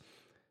just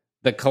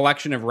the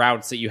collection of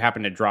routes that you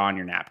happen to draw on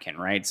your napkin,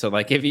 right? So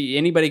like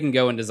anybody can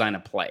go and design a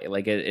play.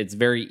 Like it's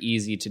very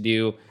easy to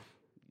do.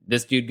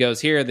 This dude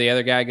goes here, the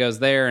other guy goes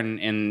there,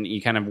 and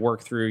you kind of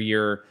work through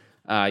your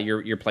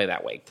play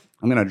that way.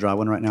 I'm going to draw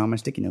one right now on my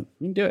sticky note.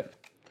 You can do it.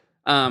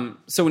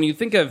 So when you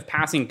think of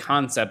passing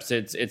concepts,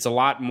 it's a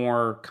lot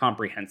more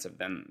comprehensive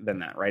than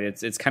that, right?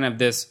 It's kind of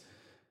this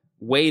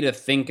way to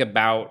think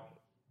about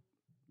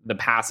the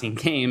passing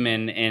game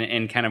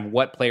and kind of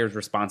what players'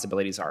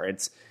 responsibilities are.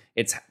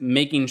 It's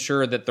making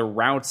sure that the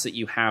routes that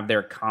you have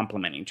there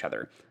complement each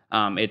other.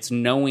 It's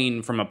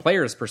knowing from a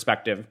player's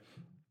perspective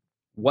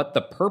what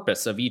the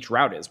purpose of each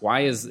route is.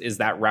 Why is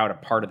that route a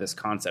part of this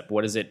concept?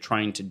 What is it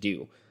trying to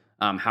do?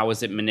 How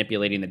is it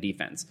manipulating the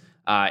defense?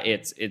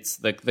 It's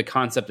the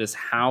concept is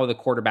how the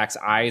quarterback's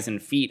eyes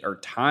and feet are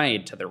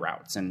tied to the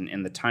routes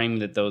and the time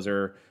that those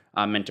are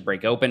meant to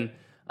break open.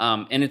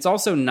 And it's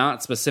also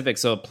not specific.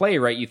 So a play,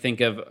 right, you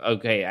think of,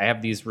 okay, I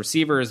have these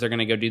receivers, they're going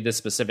to go do this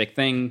specific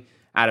thing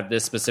out of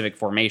this specific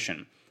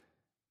formation.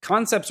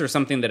 Concepts are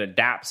something that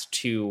adapts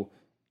to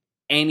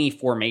any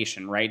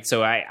formation, right?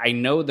 So I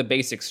know the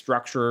basic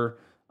structure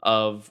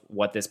of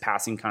what this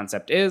passing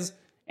concept is,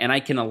 and I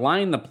can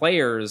align the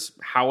players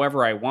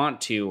however I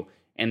want to,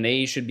 and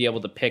they should be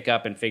able to pick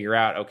up and figure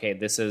out, okay,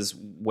 this is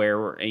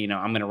where,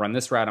 I'm going to run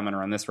this route, I'm going to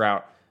run this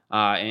route,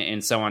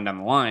 and so on down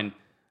the line.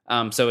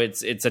 So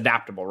it's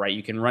adaptable, right?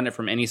 You can run it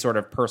from any sort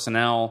of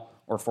personnel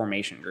or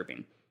formation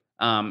grouping.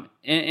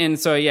 And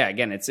so, yeah,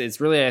 again,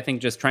 it's really, I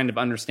think, just trying to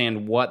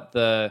understand what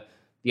the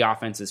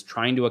offense is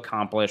trying to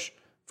accomplish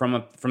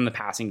from the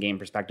passing game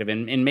perspective,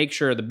 and make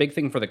sure the big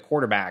thing for the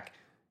quarterback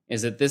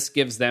is that this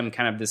gives them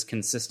kind of this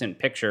consistent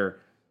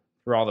picture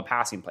through all the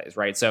passing plays,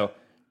 right? So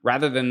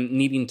rather than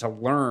needing to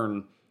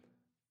learn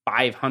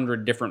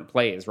 500 different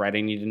plays, right?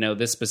 I need to know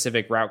this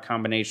specific route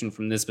combination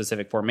from this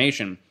specific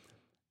formation.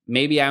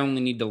 Maybe I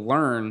only need to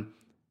learn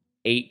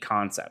 8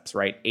 concepts,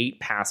 right?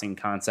 8 passing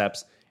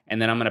concepts.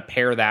 and then I'm going to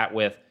pair that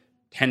with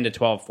 10 to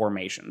 12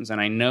 formations. And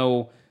I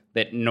know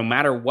that no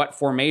matter what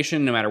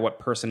formation, no matter what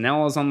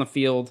personnel is on the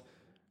field,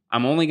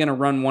 I'm only going to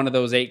run one of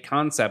those 8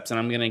 concepts, and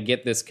I'm going to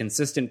get this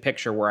consistent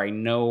picture where I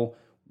know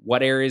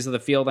what areas of the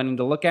field I need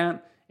to look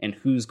at and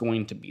who's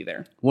going to be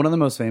there. One of the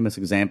most famous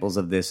examples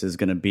of this is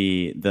going to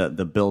be the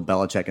Bill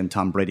Belichick and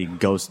Tom Brady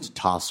ghost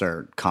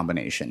tosser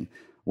combination.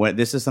 Where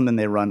this is something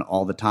they run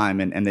all the time,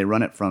 and they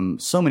run it from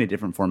so many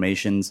different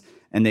formations,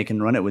 and they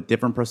can run it with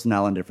different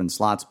personnel in different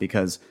slots,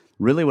 because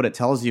really what it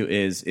tells you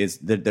is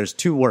that there's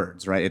 2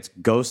 words, right? It's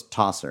ghost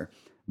tosser.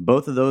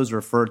 Both of those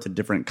refer to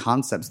different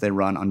concepts they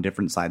run on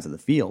different sides of the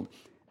field.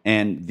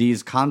 And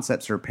these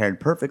concepts are paired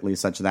perfectly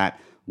such that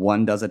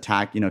one does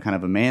attack, kind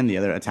of a man, the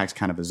other attacks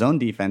kind of a zone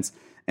defense.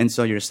 And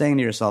so you're saying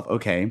to yourself,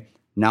 okay,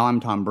 now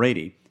I'm Tom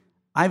Brady.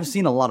 I've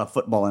seen a lot of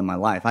football in my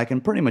life. I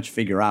can pretty much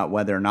figure out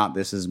whether or not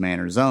this is man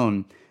or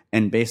zone.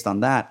 And based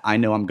on that, I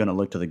know I'm going to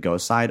look to the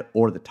ghost side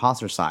or the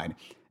tosser side.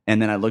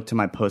 And then I look to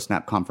my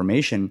post-snap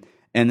confirmation,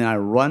 and then I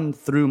run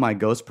through my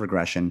ghost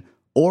progression,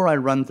 or I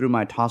run through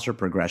my tosser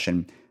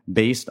progression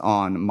based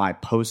on my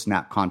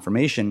post-snap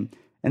confirmation.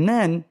 And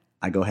then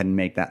I go ahead and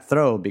make that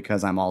throw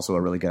because I'm also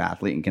a really good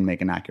athlete and can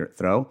make an accurate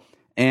throw.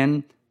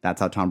 And that's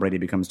how Tom Brady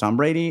becomes Tom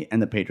Brady,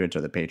 and the Patriots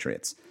are the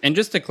Patriots. And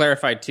just to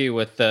clarify, too,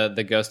 with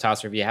the ghost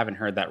tosser, if you haven't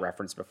heard that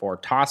reference before,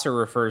 tosser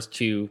refers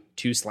to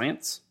 2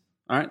 slants.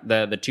 All right,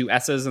 the 2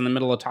 S's in the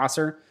middle of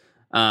tosser.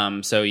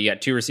 So you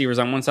got 2 receivers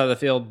on one side of the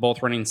field,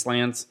 both running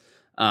slants.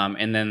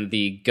 And then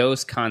the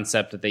ghost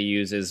concept that they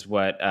use is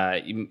what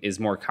is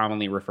more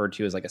commonly referred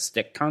to as like a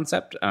stick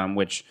concept,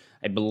 which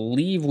I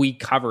believe we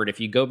covered. If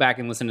you go back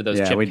and listen to those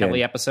Chip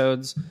Kelly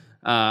episodes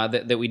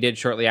that we did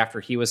shortly after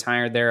he was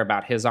hired there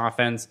about his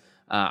offense,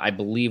 I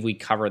believe we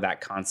cover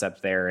that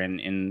concept there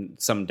in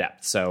some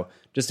depth. So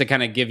just to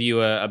kind of give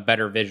you a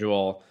better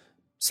visual,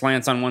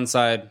 slants on one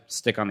side,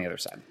 stick on the other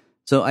side.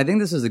 So I think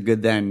this is a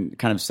good then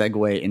kind of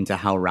segue into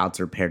how routes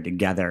are paired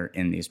together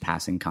in these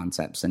passing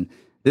concepts. And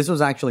this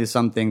was actually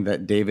something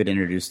that David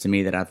introduced to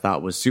me that I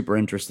thought was super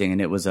interesting,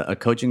 and it was a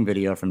coaching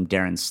video from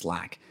Darren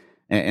Slack.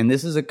 And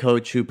this is a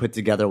coach who put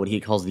together what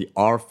he calls the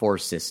R4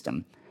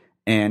 system.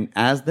 And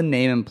as the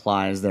name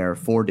implies, there are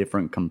 4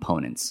 different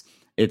components.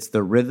 It's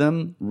the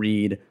rhythm,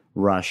 read,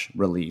 rush,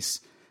 release.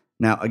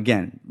 Now,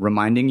 again,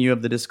 reminding you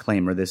of the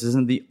disclaimer, this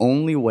isn't the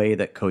only way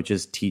that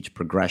coaches teach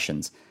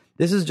progressions.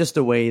 This is just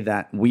a way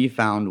that we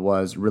found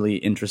was really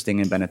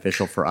interesting and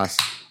beneficial for us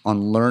on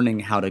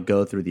learning how to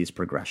go through these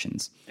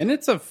progressions. And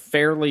it's a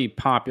fairly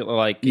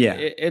popular,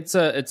 it's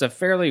a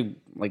fairly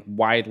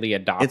widely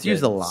adopted it's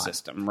used a lot.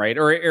 System, right?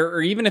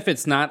 Or even if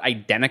it's not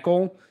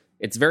identical,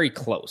 it's very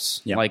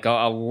close. Yep. Like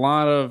a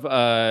lot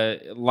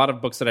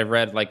of books that I've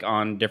read, like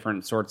on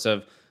different sorts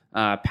of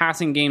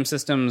passing game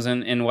systems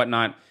and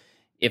whatnot.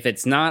 If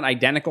it's not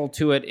identical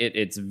to it,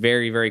 it's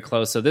very, very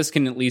close. So this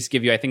can at least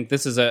give you, I think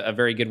this is a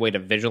very good way to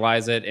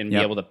visualize it and be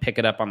able to pick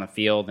it up on the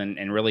field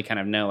and really kind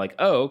of know like,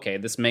 oh, okay,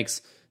 this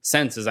makes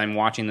sense as I'm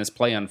watching this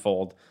play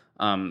unfold.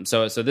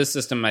 So this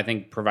system, I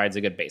think, provides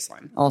a good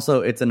baseline. Also,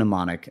 it's a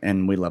mnemonic,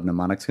 and we love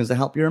mnemonics because they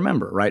help you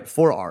remember, right?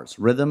 4 R's: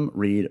 rhythm,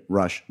 read,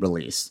 rush,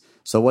 release.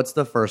 So what's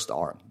the first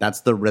R?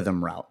 That's the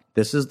rhythm route.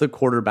 This is the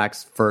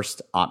quarterback's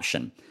first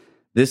option.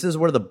 This is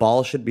where the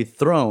ball should be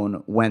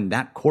thrown when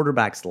that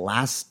quarterback's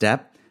last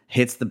step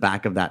hits the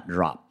back of that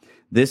drop.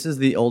 This is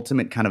the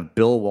ultimate kind of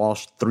Bill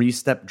Walsh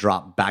 3-step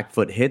drop, back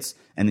foot hits,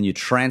 and then you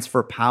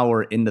transfer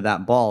power into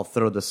that ball,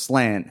 throw the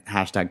slant,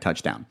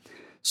 #touchdown.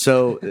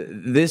 So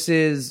this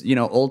is,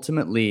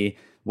 ultimately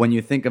when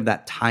you think of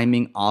that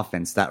timing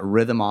offense, that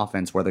rhythm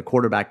offense where the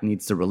quarterback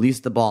needs to release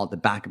the ball at the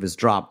back of his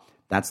drop,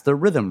 that's the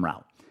rhythm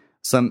route.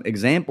 Some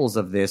examples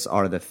of this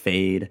are the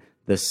fade,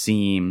 the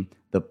seam,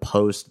 the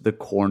post, the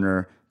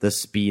corner, the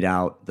speed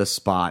out, the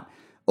spot.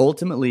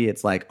 Ultimately,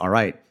 it's like, all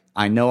right,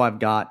 I know I've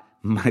got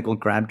Michael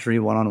Crabtree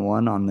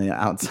one-on-one on the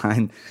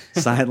outside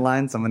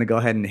sideline, so I'm going to go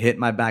ahead and hit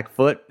my back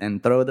foot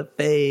and throw the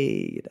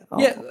fade. Oh.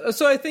 Yeah,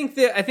 so I think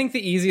the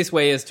easiest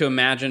way is to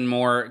imagine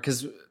more,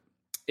 because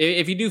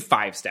if you do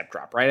 5-step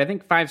drop, right? I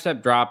think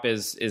 5-step drop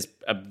is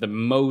the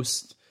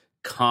most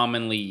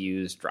commonly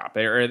used drop.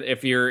 Or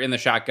if you're in the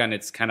shotgun,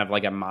 it's kind of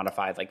like a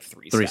modified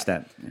 3-step.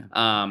 3-step.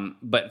 Yeah.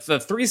 But the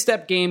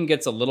 3-step game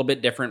gets a little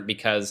bit different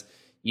because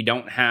you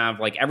don't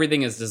have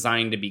everything is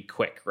designed to be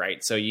quick,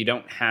 right? So you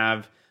don't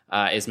have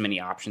as many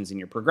options in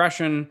your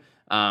progression.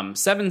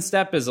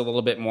 7-step is a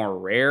little bit more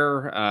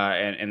rare,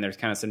 and there's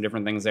kind of some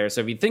different things there.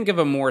 So if you think of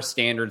a more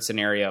standard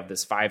scenario of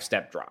this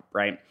 5-step drop,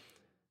 right?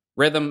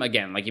 Rhythm,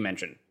 again, like you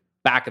mentioned,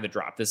 back of the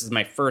drop. This is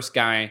my first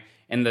guy.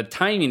 And the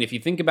timing, if you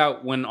think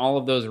about when all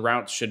of those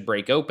routes should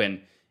break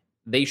open,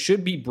 they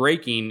should be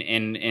breaking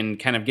and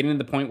kind of getting to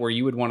the point where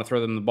you would want to throw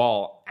them the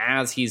ball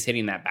as he's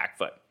hitting that back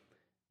foot.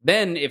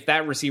 Then, if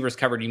that receiver's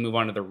covered, you move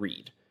on to the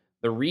read.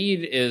 The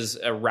read is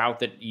a route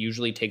that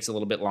usually takes a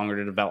little bit longer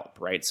to develop,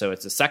 right? So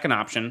it's a second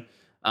option,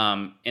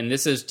 and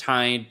this is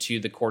tied to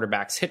the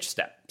quarterback's hitch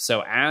step.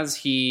 So as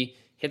he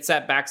hits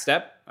that back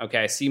step, okay,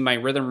 I see my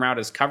rhythm route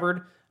is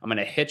covered. I'm going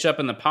to hitch up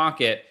in the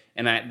pocket,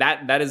 And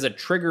that is a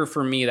trigger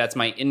for me. That's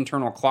my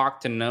internal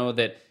clock to know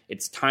that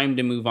it's time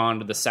to move on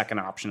to the second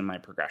option in my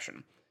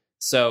progression.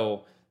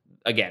 So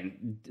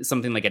again,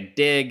 something like a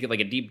dig, like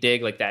a deep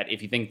dig like that.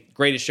 If you think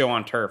greatest show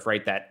on turf,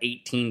 right? That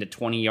 18 to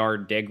 20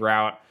 yard dig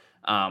route,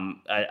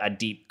 a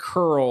deep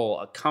curl,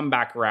 a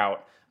comeback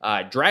route,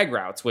 drag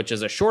routes, which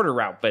is a shorter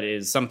route, but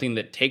is something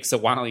that takes a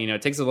while.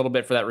 It takes a little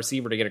bit for that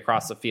receiver to get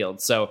across the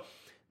field. So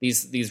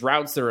these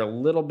routes that are a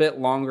little bit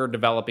longer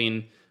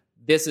developing,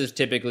 this is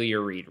typically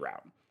your read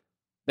route.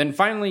 Then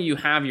finally, you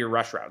have your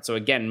rush route. So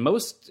again,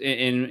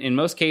 in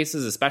most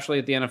cases, especially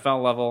at the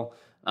NFL level,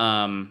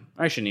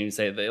 I shouldn't even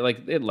say that,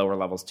 like at lower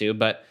levels too,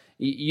 but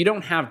you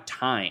don't have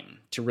time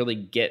to really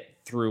get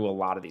through a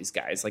lot of these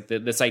guys. Like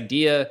this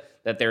idea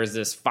that there's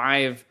this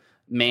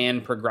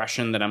 5-man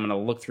progression that I'm going to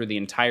look through the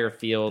entire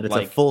field. It's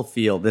a full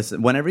field.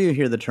 Whenever you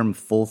hear the term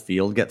full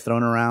field get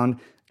thrown around,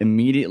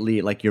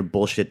 immediately like your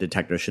bullshit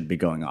detector should be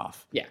going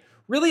off. Yeah.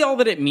 Really all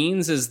that it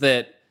means is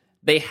that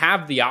they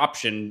have the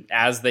option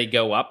as they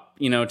go up,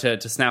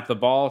 to snap the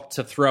ball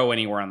to throw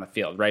anywhere on the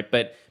field, right?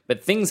 But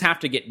things have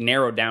to get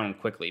narrowed down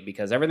quickly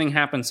because everything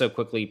happens so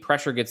quickly.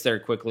 Pressure gets there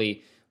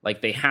quickly.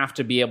 Like they have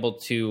to be able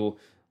to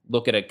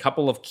look at a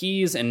couple of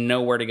keys and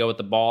know where to go with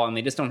the ball, and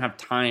they just don't have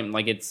time.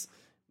 Like it's,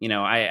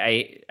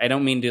 I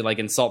don't mean to like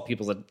insult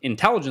people's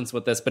intelligence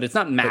with this, but it's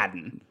not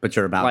Madden. But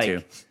you're about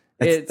to.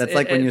 That's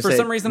like when you for say,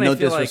 some reason, no I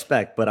feel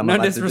disrespect, but I'm no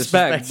about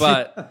disrespect, to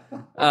disrespect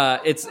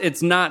but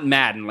it's not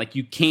Madden. Like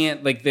you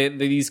can't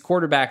these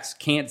quarterbacks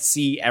can't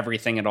see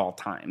everything at all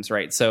times,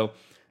 right? So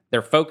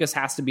their focus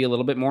has to be a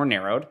little bit more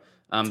narrowed.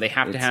 They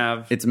have to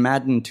have. It's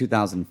Madden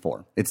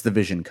 2004. It's the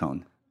vision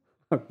cone.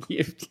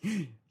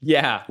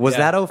 Yeah. Was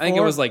that 04? I think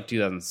it was like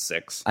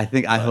 2006.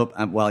 I hope.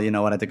 Well, you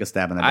know what? I took a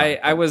stab in the dark.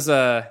 I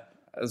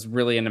was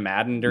really into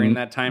Madden during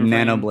that time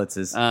frame. Nano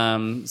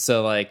blitzes.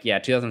 So like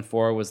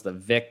 2004 was the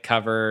Vic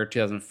cover.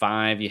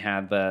 2005 you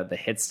had the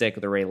hit stick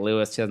with the Ray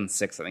Lewis.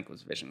 2006 I think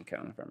was Vision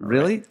Cone. If I remember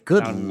really? Right.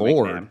 Good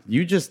Lord!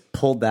 You just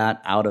pulled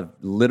that out of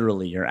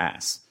literally your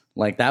ass.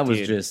 Like that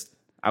was just.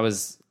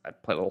 I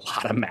played a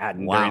lot of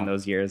Madden during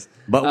those years.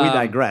 But we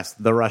digress.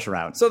 The rush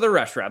route. So the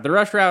rush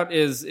route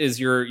is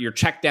your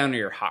check down or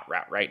your hot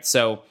route, right?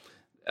 So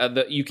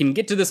you can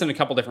get to this in a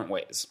couple different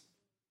ways.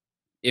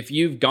 If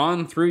you've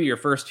gone through your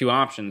first two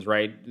options,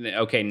 right?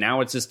 Okay, now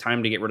it's just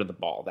time to get rid of the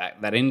ball.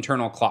 That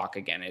internal clock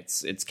again.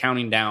 It's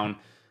counting down.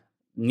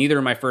 Neither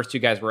of my first two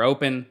guys were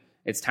open.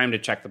 It's time to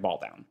check the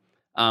ball down.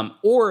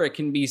 Or it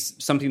can be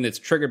something that's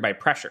triggered by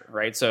pressure,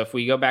 right? So if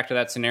we go back to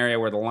that scenario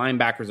where the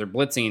linebackers are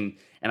blitzing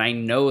and I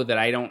know that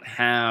I don't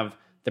have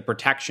the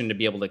protection to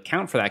be able to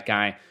account for that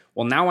guy,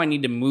 well, now I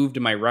need to move to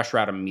my rush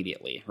route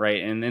immediately,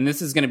 right? And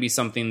this is going to be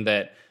something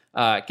that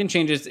can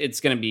change. It's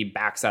going to be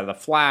backs out of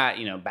the flat,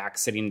 back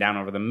sitting down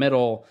over the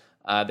middle.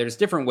 There's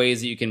different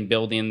ways that you can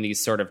build in these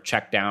sort of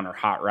check down or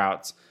hot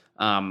routes.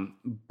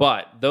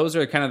 But those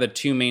are kind of the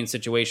two main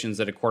situations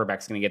that a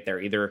quarterback's going to get there,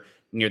 either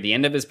near the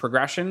end of his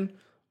progression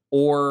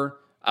or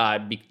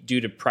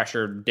due to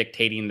pressure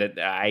dictating that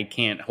I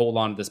can't hold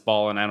on to this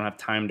ball and I don't have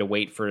time to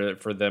wait for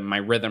my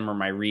rhythm or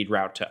my read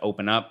route to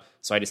open up.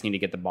 So I just need to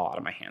get the ball out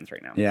of my hands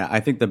right now. Yeah, I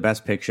think the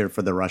best picture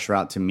for the rush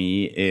route to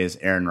me is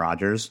Aaron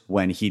Rodgers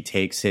when he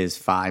takes his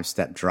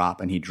 5-step drop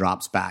and he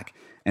drops back.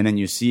 And then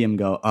you see him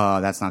go, oh,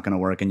 that's not going to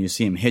work. And you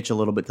see him hitch a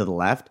little bit to the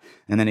left.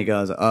 And then he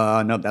goes,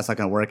 oh, nope, that's not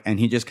going to work. And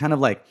he just kind of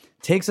like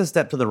takes a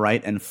step to the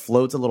right and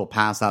floats a little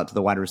pass out to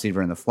the wide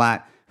receiver in the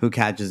flat, who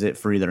catches it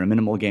for either a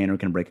minimal gain or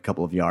can break a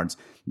couple of yards.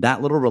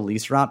 That little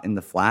release route in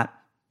the flat,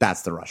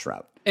 that's the rush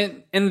route.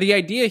 And the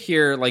idea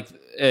here, like,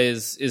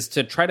 is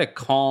to try to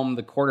calm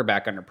the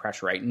quarterback under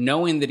pressure, right?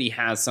 Knowing that he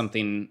has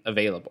something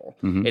available.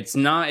 Mm-hmm.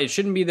 It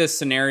shouldn't be this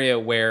scenario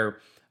where,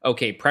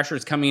 okay,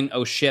 pressure's coming.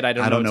 Oh shit, I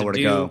don't know what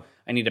to do. Go.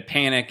 I need to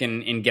panic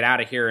and get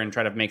out of here and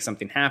try to make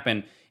something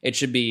happen. It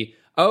should be,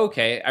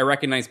 okay, I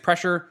recognize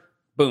pressure.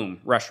 Boom,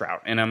 rush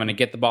route. And I'm going to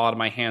get the ball out of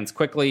my hands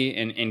quickly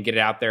and get it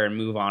out there and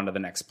move on to the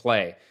next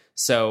play.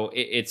 So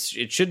it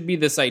should be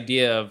this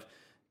idea of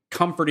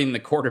comforting the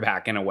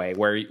quarterback in a way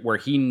where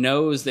he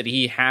knows that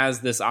he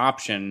has this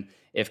option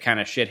if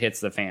kind of shit hits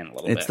the fan a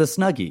little bit. It's the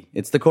snuggie.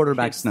 It's the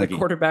quarterback snuggie. The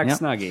quarterback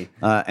snuggie.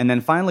 And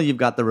then finally, you've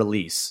got the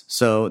release.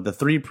 So the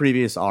three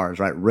previous R's,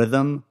 right?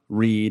 Rhythm,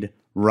 read,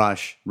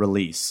 rush,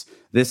 release.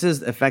 This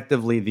is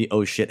effectively the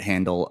oh shit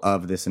handle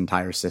of this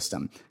entire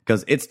system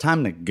because it's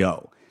time to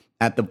go.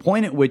 At the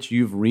point at which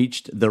you've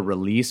reached the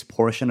release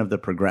portion of the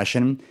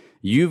progression,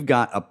 you've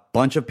got a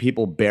bunch of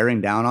people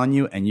bearing down on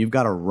you and you've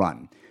got to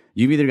run.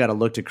 You've either got to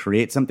look to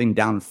create something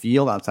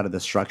downfield outside of the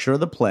structure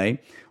of the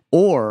play,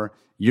 or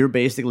you're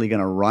basically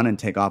going to run and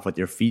take off with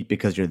your feet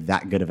because you're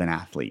that good of an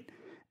athlete.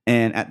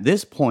 And at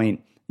this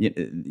point, I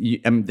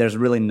mean, there's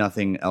really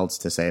nothing else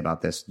to say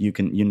about this. You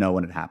know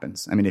when it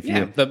happens. I mean, if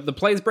the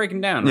play's breaking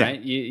down, right?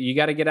 You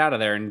got to get out of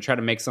there and try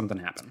to make something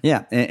happen.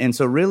 Yeah, and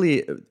so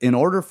really, in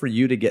order for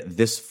you to get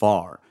this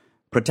far,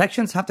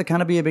 protections have to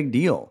kind of be a big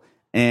deal.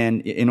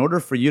 And in order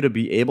for you to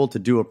be able to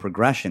do a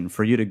progression,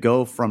 for you to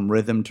go from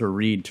rhythm to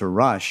read to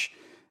rush,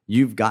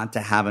 you've got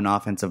to have an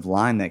offensive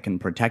line that can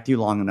protect you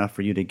long enough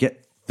for you to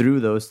get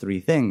through those three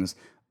things.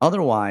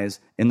 Otherwise,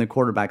 in the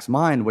quarterback's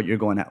mind, what you're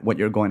going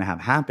to have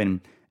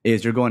happen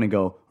is you're going to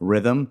go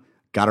rhythm,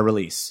 gotta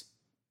release,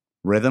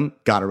 rhythm,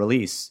 gotta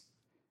release.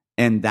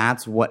 And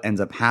that's what ends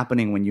up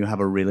happening when you have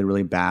a really,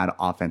 really bad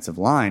offensive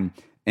line.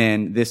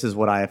 And this is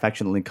what I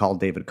affectionately call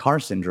David Carr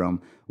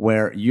syndrome,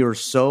 where you're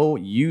so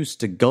used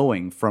to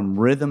going from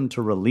rhythm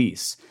to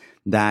release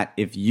that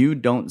if you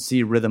don't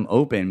see rhythm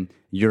open,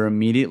 you're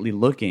immediately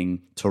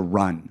looking to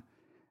run.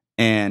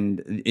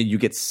 And you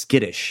get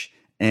skittish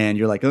and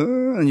you're like,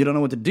 and you don't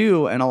know what to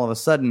do. And all of a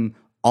sudden,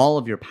 all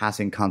of your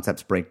passing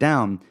concepts break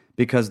down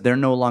because they're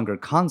no longer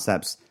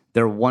concepts.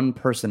 They're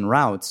one-person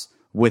routes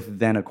with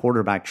then a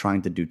quarterback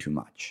trying to do too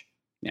much.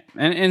 Yeah,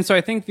 and so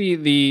I think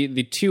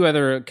the two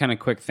other kind of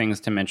quick things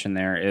to mention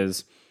there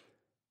is,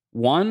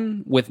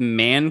 one, with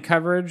man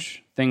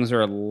coverage, things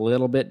are a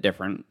little bit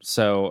different.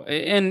 So,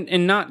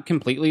 and not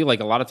completely, like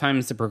a lot of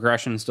times the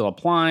progression still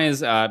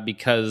applies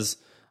because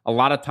a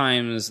lot of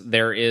times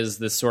there is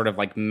this sort of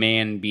like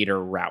man beater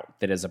route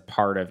that is a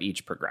part of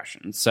each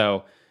progression.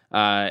 So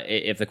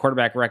if the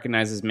quarterback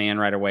recognizes man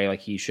right away, like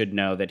he should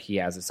know that he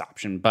has this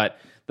option. But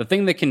the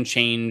thing that can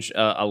change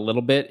a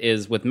little bit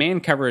is with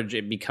man coverage,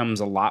 it becomes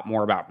a lot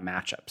more about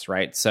matchups,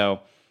 right? So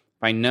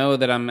if I know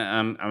that I'm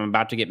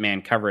about to get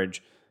man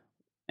coverage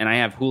and I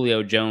have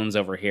Julio Jones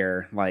over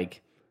here,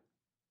 like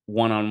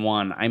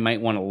one-on-one, I might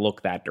want to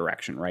look that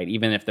direction, right?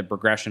 Even if the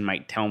progression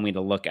might tell me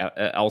to look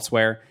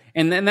elsewhere.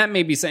 And then that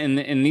may be,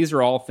 and these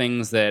are all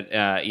things that,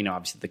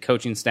 obviously the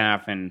coaching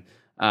staff and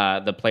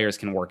the players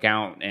can work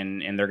out,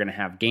 and they're going to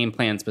have game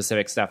plan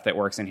specific stuff that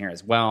works in here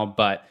as well.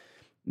 But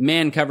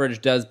man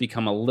coverage does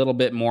become a little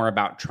bit more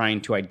about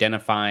trying to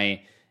identify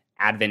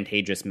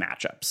advantageous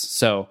matchups.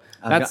 So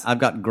I've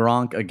got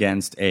Gronk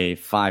against a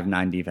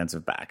 5'9"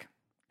 defensive back,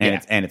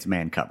 and it's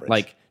man coverage.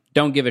 Like,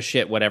 don't give a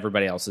shit what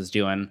everybody else is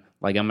doing.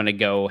 Like, I'm going to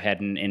go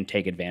ahead and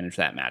take advantage of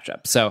that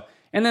matchup. So,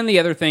 and then the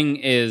other thing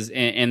is,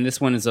 and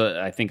this one is,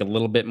 I think, a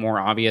little bit more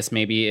obvious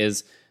maybe,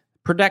 is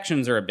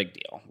protections are a big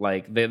deal.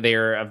 Like,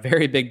 they're a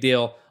very big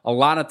deal. A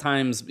lot of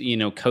times,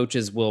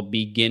 coaches will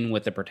begin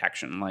with the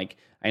protection. Like,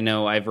 I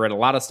know I've read a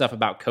lot of stuff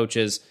about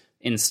coaches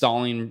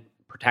installing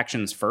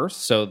protections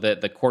first so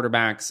that the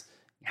quarterbacks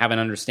have an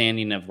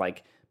understanding of,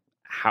 like,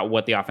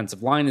 what the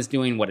offensive line is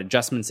doing, what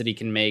adjustments that he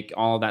can make,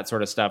 all of that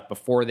sort of stuff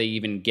before they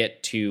even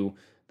get to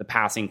the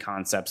passing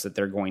concepts that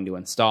they're going to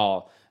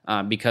install,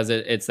 because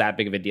it's that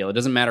big of a deal. It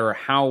doesn't matter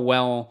how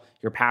well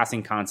your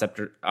passing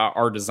concepts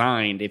are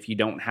designed if you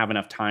don't have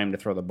enough time to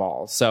throw the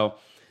ball. So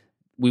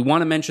we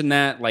want to mention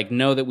that, like,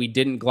 know that we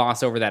didn't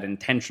gloss over that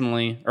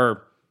intentionally,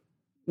 or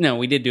no,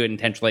 we did do it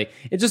intentionally.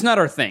 It's just not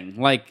our thing.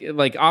 Like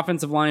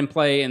offensive line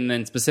play and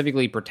then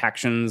specifically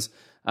protections,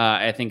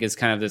 I think is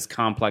kind of this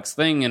complex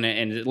thing. And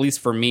at least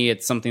for me,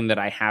 it's something that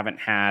I haven't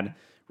had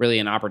really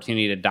an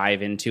opportunity to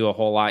dive into a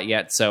whole lot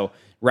yet. So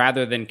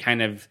rather than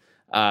kind of,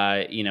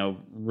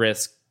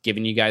 risk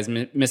giving you guys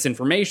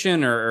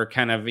misinformation or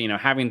kind of,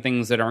 having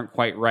things that aren't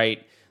quite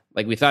right,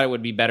 like, we thought it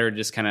would be better to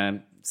just kind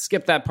of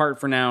skip that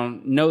part for now.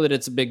 Know that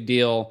it's a big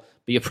deal,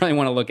 but you probably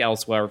want to look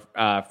elsewhere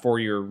for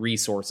your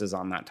resources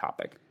on that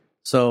topic.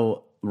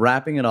 So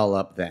wrapping it all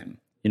up then,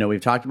 we've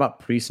talked about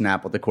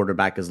pre-snap, what the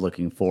quarterback is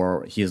looking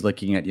for. He's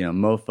looking at,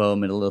 mofo,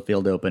 middle of the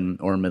field open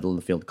or middle of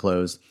the field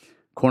closed,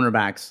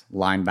 cornerbacks,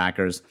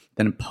 linebackers.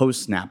 Then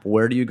post-snap,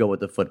 where do you go with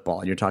the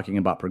football? You're talking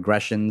about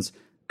progressions,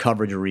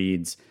 coverage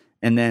reads.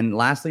 And then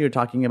lastly, you're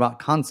talking about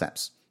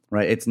concepts,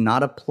 right? It's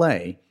not a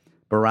play,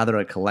 but rather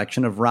a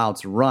collection of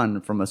routes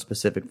run from a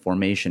specific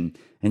formation.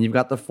 And you've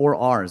got the 4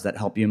 R's that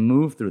help you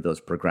move through those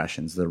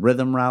progressions: the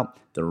rhythm route,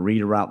 the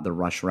read route, the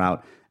rush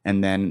route,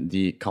 and then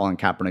the Colin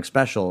Kaepernick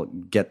special,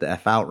 get the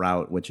F out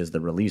route, which is the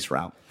release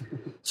route.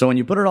 So when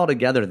you put it all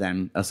together,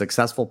 then a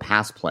successful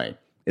pass play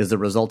is the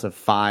result of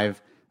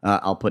 5,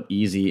 I'll put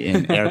easy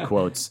in air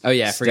quotes. Oh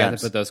yeah, I forgot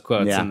steps. to put those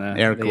quotes in the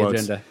air the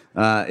quotes,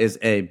 agenda. Is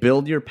a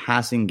build your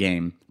passing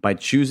game by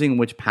choosing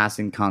which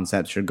passing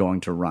concepts you're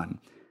going to run.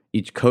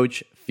 Each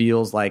coach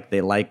feels like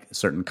they like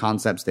certain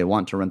concepts, they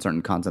want to run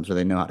certain concepts, or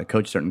they know how to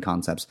coach certain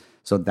concepts.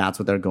 So that's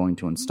what they're going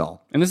to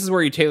install. And this is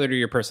where you tailor to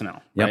your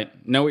personnel, right?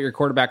 Know what your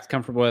quarterback's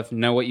comfortable with,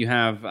 know what you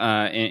have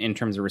in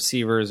terms of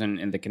receivers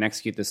and that can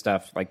execute this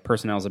stuff. Like,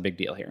 personnel is a big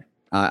deal here.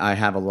 I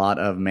have a lot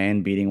of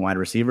man-beating wide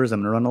receivers. I'm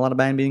going to run a lot of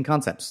man-beating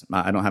concepts.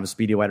 I don't have a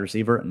speedy wide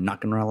receiver. I'm not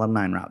going to run a lot of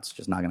 9 routes.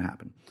 Just not going to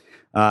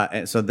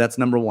happen. So that's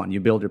number 1. You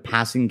build your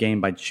passing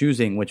game by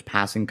choosing which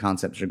passing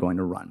concepts you're going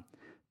to run.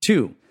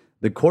 2,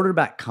 the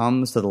quarterback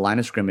comes to the line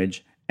of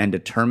scrimmage and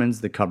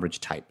determines the coverage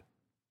type.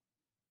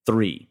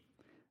 3,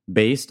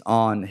 based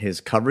on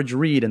his coverage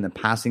read and the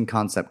passing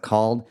concept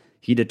called,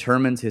 he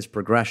determines his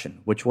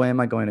progression. Which way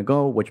am I going to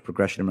go? Which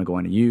progression am I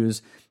going to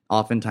use?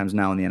 Oftentimes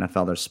now in the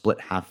NFL, they're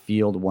split half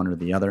field, one or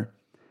the other.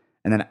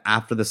 And then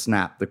after the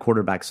snap, the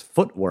quarterback's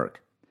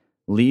footwork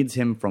leads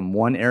him from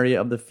one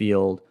area of the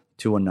field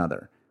to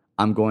another.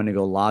 I'm going to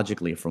go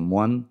logically from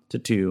 1 to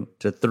 2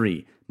 to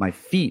 3. My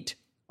feet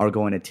are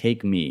going to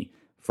take me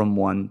from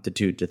 1 to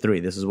 2 to 3.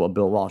 This is what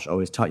Bill Walsh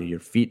always taught you. Your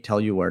feet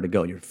tell you where to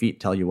go. Your feet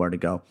tell you where to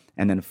go.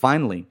 And then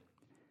finally,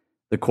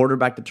 the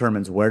quarterback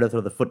determines where to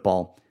throw the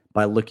football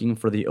by looking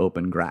for the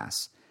open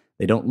grass.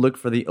 They don't look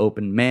for the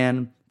open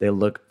man. They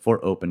look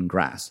for open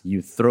grass.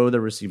 You throw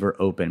the receiver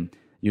open.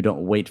 You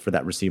don't wait for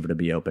that receiver to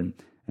be open.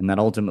 And that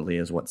ultimately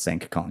is what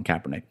sank Colin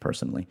Kaepernick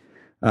personally.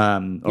 I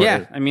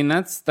mean,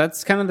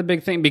 that's kind of the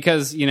big thing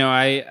because,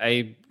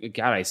 I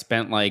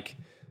spent like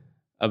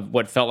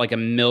what felt like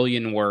 1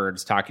 million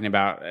words talking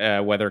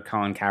about whether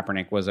Colin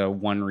Kaepernick was a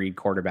one-read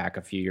quarterback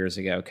a few years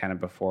ago, kind of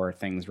before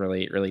things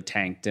really, really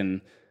tanked.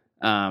 And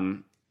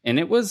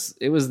it was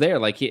there.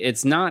 Like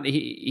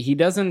he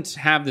doesn't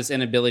have this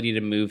inability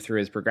to move through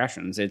his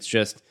progressions. It's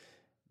just the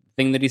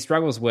thing that he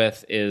struggles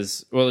with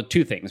is, well,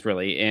 two things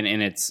really. And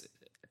it's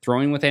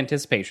throwing with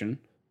anticipation,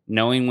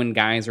 knowing when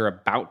guys are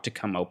about to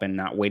come open,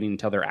 not waiting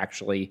until they're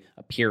actually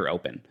appear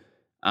open.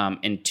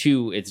 And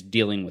two, it's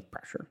dealing with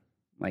pressure,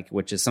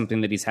 which is something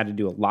that he's had to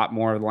do a lot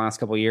more over the last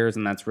couple of years.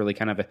 And that's really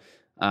kind of,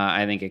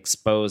 I think,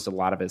 exposed a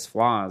lot of his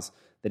flaws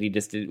that we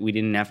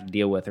didn't have to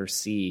deal with or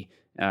see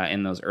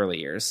in those early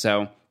years.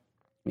 So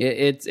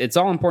it's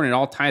all important. It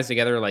all ties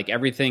together. Like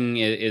everything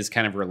is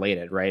kind of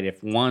related, right?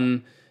 If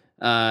one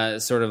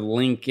sort of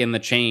link in the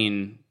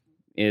chain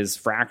is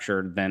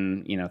fractured,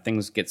 then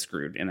things get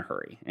screwed in a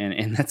hurry,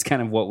 and that's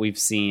kind of what we've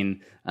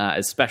seen,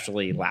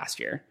 especially last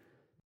year.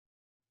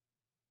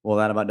 Well,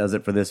 that about does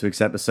it for this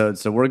week's episode.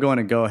 So we're going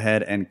to go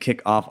ahead and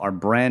kick off our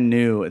brand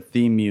new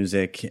theme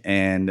music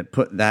and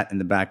put that in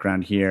the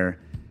background here.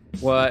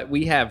 Well,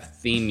 we have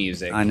theme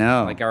music. I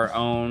know, like our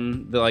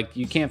own.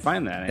 You can't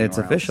find that anywhere It's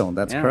official. Else.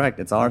 That's correct.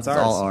 It's ours. It's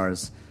all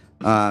ours.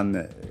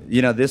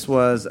 This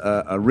was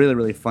a really,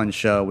 really fun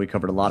show. We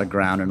covered a lot of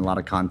ground and a lot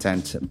of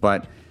content,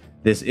 but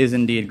this is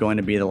indeed going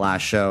to be the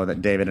last show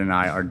that David and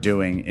I are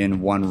doing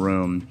in one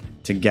room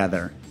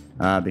together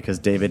because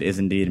David is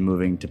indeed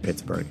moving to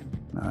Pittsburgh.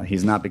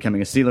 He's not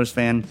becoming a Steelers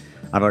fan.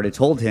 I've already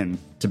told him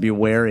to be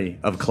wary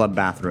of club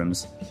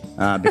bathrooms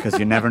because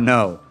you never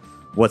know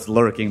what's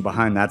lurking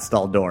behind that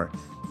stall door.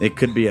 It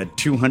could be a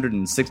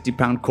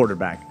 260-pound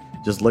quarterback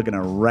just looking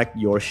to wreck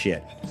your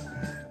shit.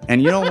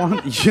 And you don't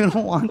want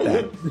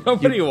that.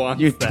 Nobody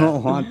wants that. You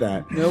don't want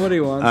that. Nobody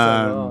wants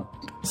that at all.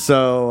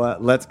 So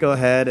let's go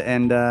ahead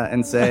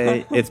and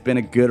say it's been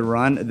a good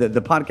run.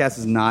 The podcast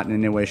is not in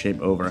any way,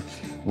 shape over.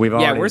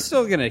 We're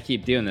still going to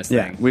keep doing this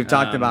thing. We've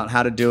talked about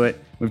how to do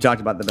it. We've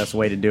talked about the best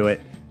way to do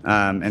it.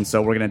 And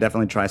so we're going to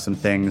definitely try some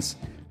things.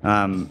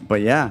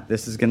 But yeah,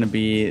 this is going to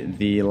be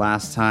the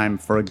last time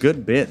for a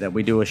good bit that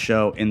we do a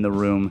show in the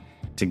room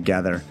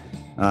together.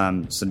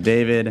 So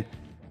David,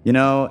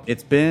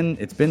 it's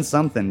been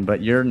something,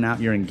 but you're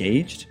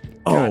engaged.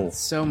 God,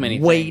 so many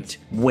wait.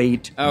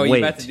 Oh, you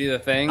about to do the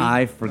thing?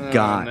 I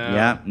forgot. Oh, no.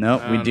 Yeah,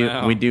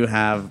 no, we do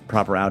have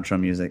proper outro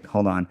music.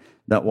 Hold on.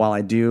 That while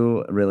I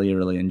do really,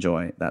 really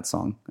enjoy that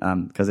song,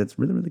 because it's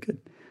really, really good.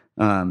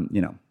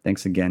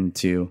 Thanks again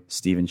to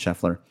Steven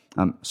Scheffler.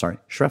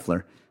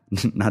 Schreffler,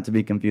 not to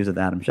be confused with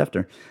Adam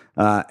Schefter,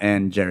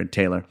 and Jared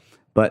Taylor.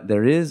 But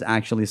there is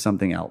actually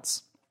something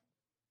else.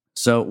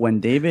 So when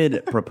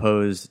David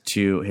proposed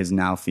to his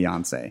now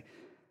fiance,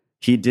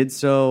 he did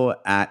so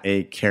at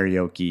a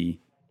karaoke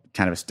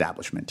kind of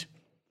establishment.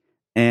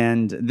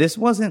 And this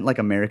wasn't like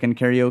American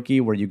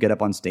karaoke where you get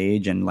up on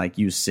stage and like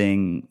you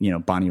sing,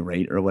 Bonnie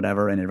Raitt or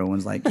whatever, and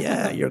everyone's like,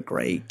 yeah, you're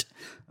great.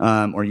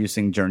 Or you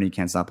sing Journey,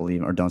 Can't Stop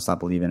Believing, or Don't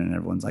Stop Believing, and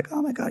everyone's like,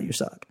 oh my God, you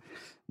suck.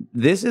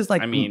 This is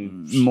like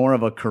more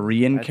of a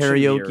Korean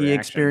karaoke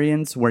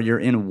experience where you're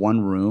in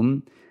one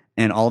room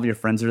and all of your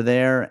friends are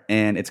there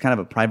and it's kind of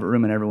a private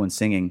room and everyone's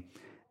singing.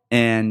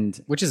 And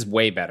which is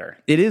way better.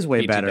 It is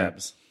way better.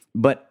 Dubs.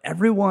 But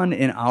everyone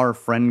in our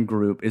friend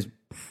group is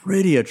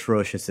pretty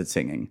atrocious at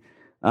singing.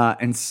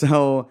 And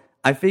so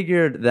I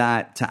figured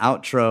that to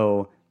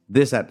outro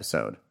this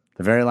episode,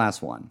 the very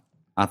last one,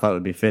 I thought it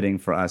would be fitting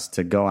for us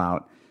to go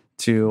out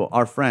to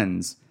our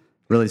friends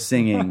really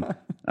singing.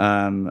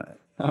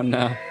 Oh,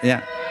 no.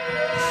 Yeah.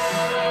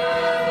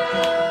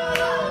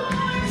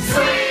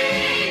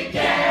 Sweet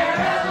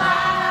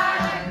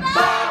Caroline,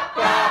 ba,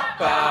 ba,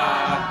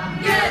 ba.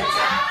 Good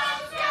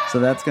times. So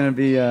that's going to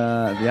be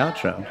the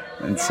outro.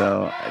 And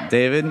so,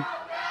 David,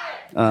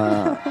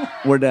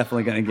 we're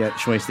definitely going to get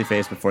schwasty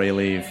face before you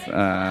leave,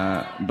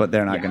 but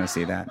they're not going to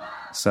see that.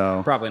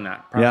 So probably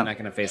not. Probably not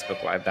going to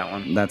Facebook Live that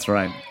one. That's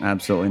right.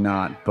 Absolutely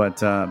not. But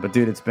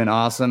dude, it's been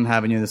awesome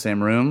having you in the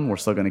same room. We're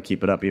still going to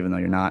keep it up even though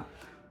you're not.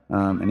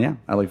 And yeah,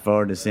 I look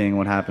forward to seeing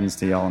what happens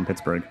to y'all in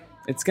Pittsburgh.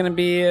 It's gonna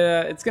be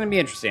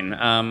interesting.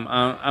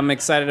 I'm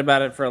excited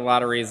about it for a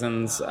lot of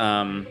reasons.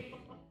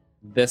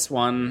 This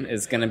one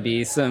is gonna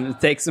be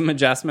take some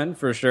adjustment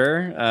for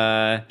sure.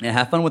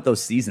 Have fun with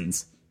those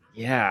seasons.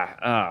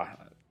 Yeah.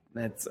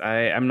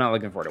 I'm not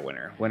looking forward to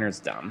winter. Winter's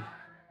dumb.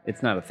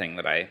 It's not a thing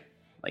that I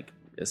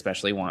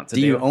especially want to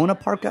do. Do you own a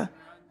parka?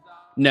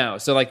 No.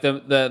 So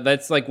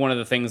that's like one of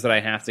the things that I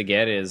have to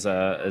get is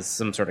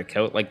some sort of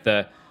coat. Like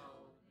the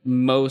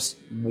most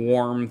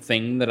warm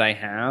thing that I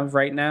have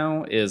right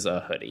now is a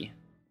hoodie,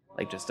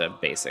 like just a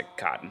basic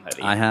cotton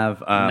hoodie. I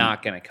have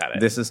not gonna cut it.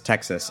 This is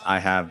Texas. I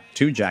have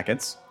 2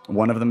 jackets.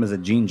 One of them is a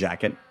jean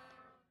jacket.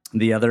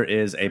 The other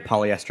is a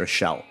polyester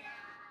shell,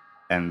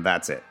 and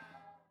that's it.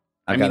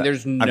 I mean,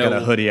 there's I've got a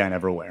hoodie I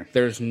never wear.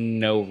 There's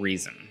no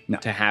reason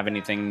to have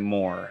anything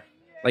more.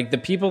 Like the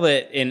people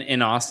that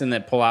in Austin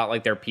that pull out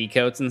like their pea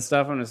coats and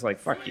stuff, I'm just like,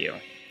 fuck you.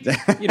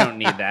 You don't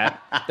need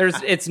that.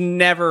 It's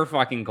never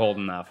fucking cold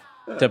enough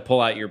to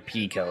pull out your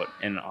pea coat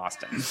in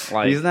Austin.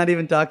 Like, he's not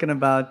even talking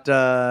about,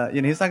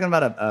 he's talking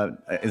about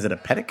is it a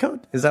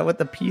petticoat? Is that what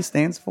the P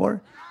stands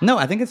for? No,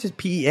 I think it's just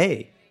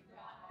PEA.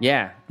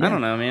 Yeah. I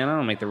don't know, man. I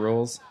don't make the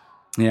rules.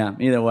 Yeah,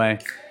 either way.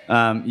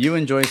 You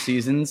enjoy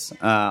seasons.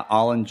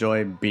 I'll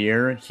enjoy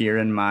beer here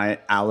in my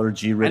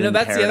allergy-ridden I know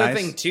that's paradise. the other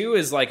thing, too,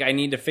 is like I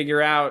need to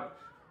figure out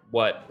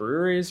what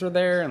breweries are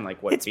there and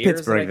like what it's beers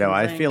Pittsburgh, though.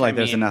 I feel like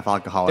there's enough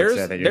alcoholics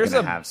there that you're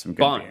going to have some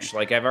good bunch. beer.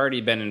 Like I've already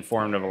been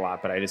informed of a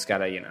lot, but I just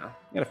gotta,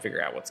 gotta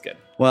figure out what's good.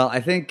 Well,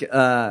 I think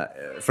for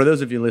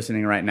those of you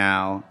listening right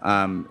now,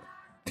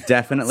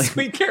 definitely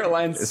Sweet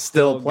Caroline's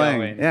still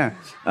playing. Going.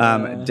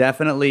 Yeah,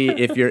 definitely.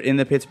 If you're in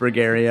the Pittsburgh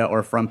area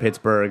or from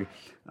Pittsburgh,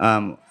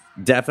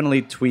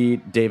 definitely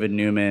tweet David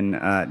Newman.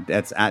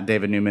 That's at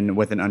David Newman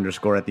with an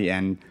underscore at the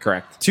end.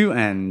 Correct. 2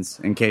 N's,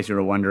 in case you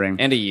were wondering.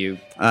 And a U.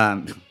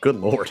 Good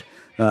lord.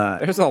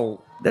 There's a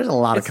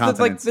lot of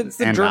consonants. It's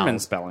the and German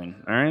vowels. spelling.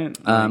 All right.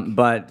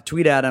 But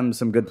tweet at him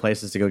some good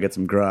places to go get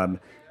some grub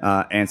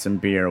and some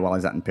beer while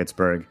he's out in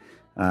Pittsburgh.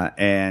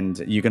 And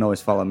you can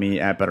always follow me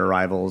at Better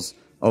Rivals.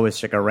 Always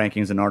check our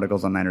rankings and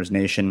articles on Niners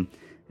Nation.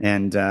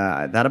 And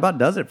that about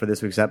does it for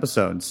this week's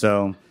episode.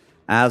 So,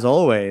 as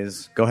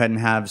always, go ahead and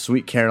have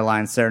Sweet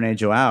Caroline serenade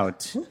you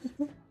out.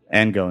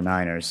 And go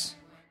Niners.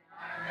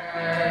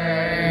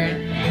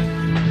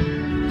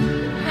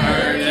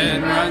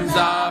 Burden runs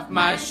off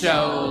my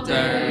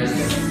shoulders.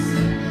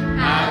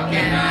 How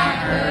can I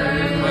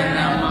hurt when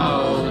I'm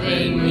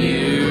holding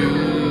you?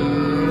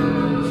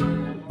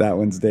 That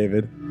one's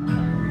David.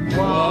 Is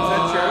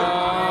that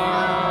true?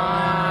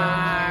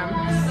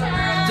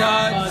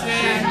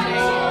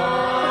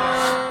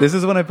 This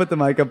is when I put the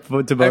mic up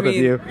to both of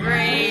you.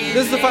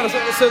 This is the final.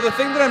 So the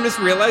thing that I'm just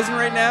realizing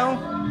right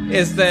now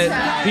is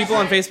that people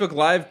on Facebook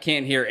Live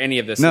can't hear any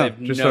of this. No, They have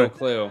just no sorry.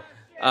 clue.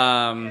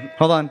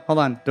 Hold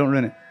on. Don't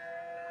ruin it.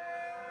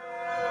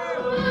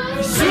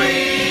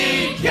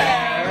 Sweet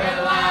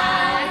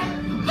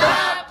Caroline,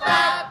 ba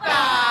ba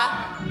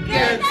ba.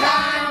 Good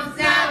times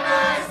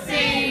never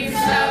seem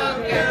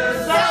so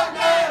good, so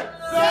good,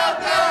 so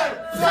good,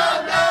 so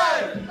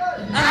good.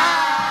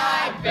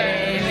 I've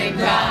been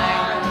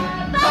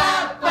inclined,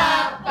 ba ba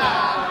ba,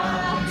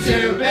 to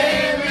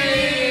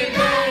believe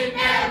they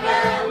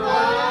never would.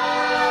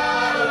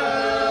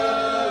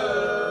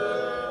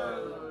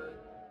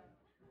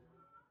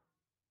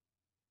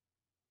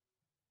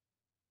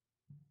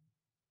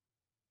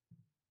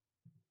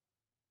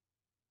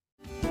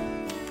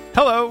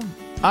 Hello,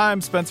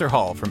 I'm Spencer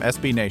Hall from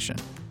SB Nation,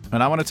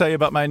 and I want to tell you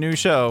about my new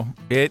show,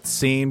 It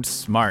Seemed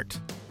Smart.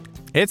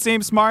 It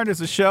Seemed Smart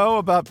is a show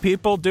about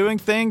people doing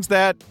things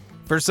that,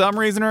 for some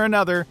reason or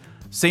another,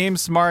 seem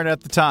smart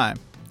at the time.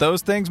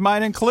 Those things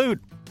might include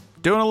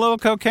doing a little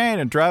cocaine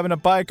and driving a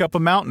bike up a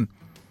mountain.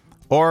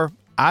 Or,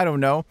 I don't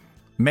know,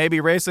 maybe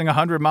racing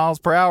 100 miles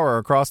per hour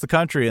across the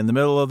country in the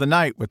middle of the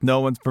night with no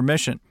one's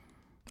permission.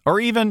 Or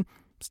even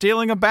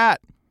stealing a bat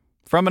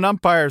from an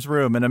umpire's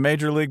room in a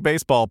Major League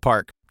Baseball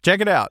park. Check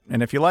it out,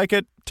 and if you like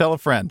it, tell a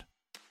friend.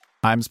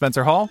 I'm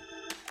Spencer Hall.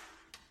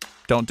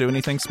 Don't do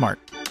anything smart.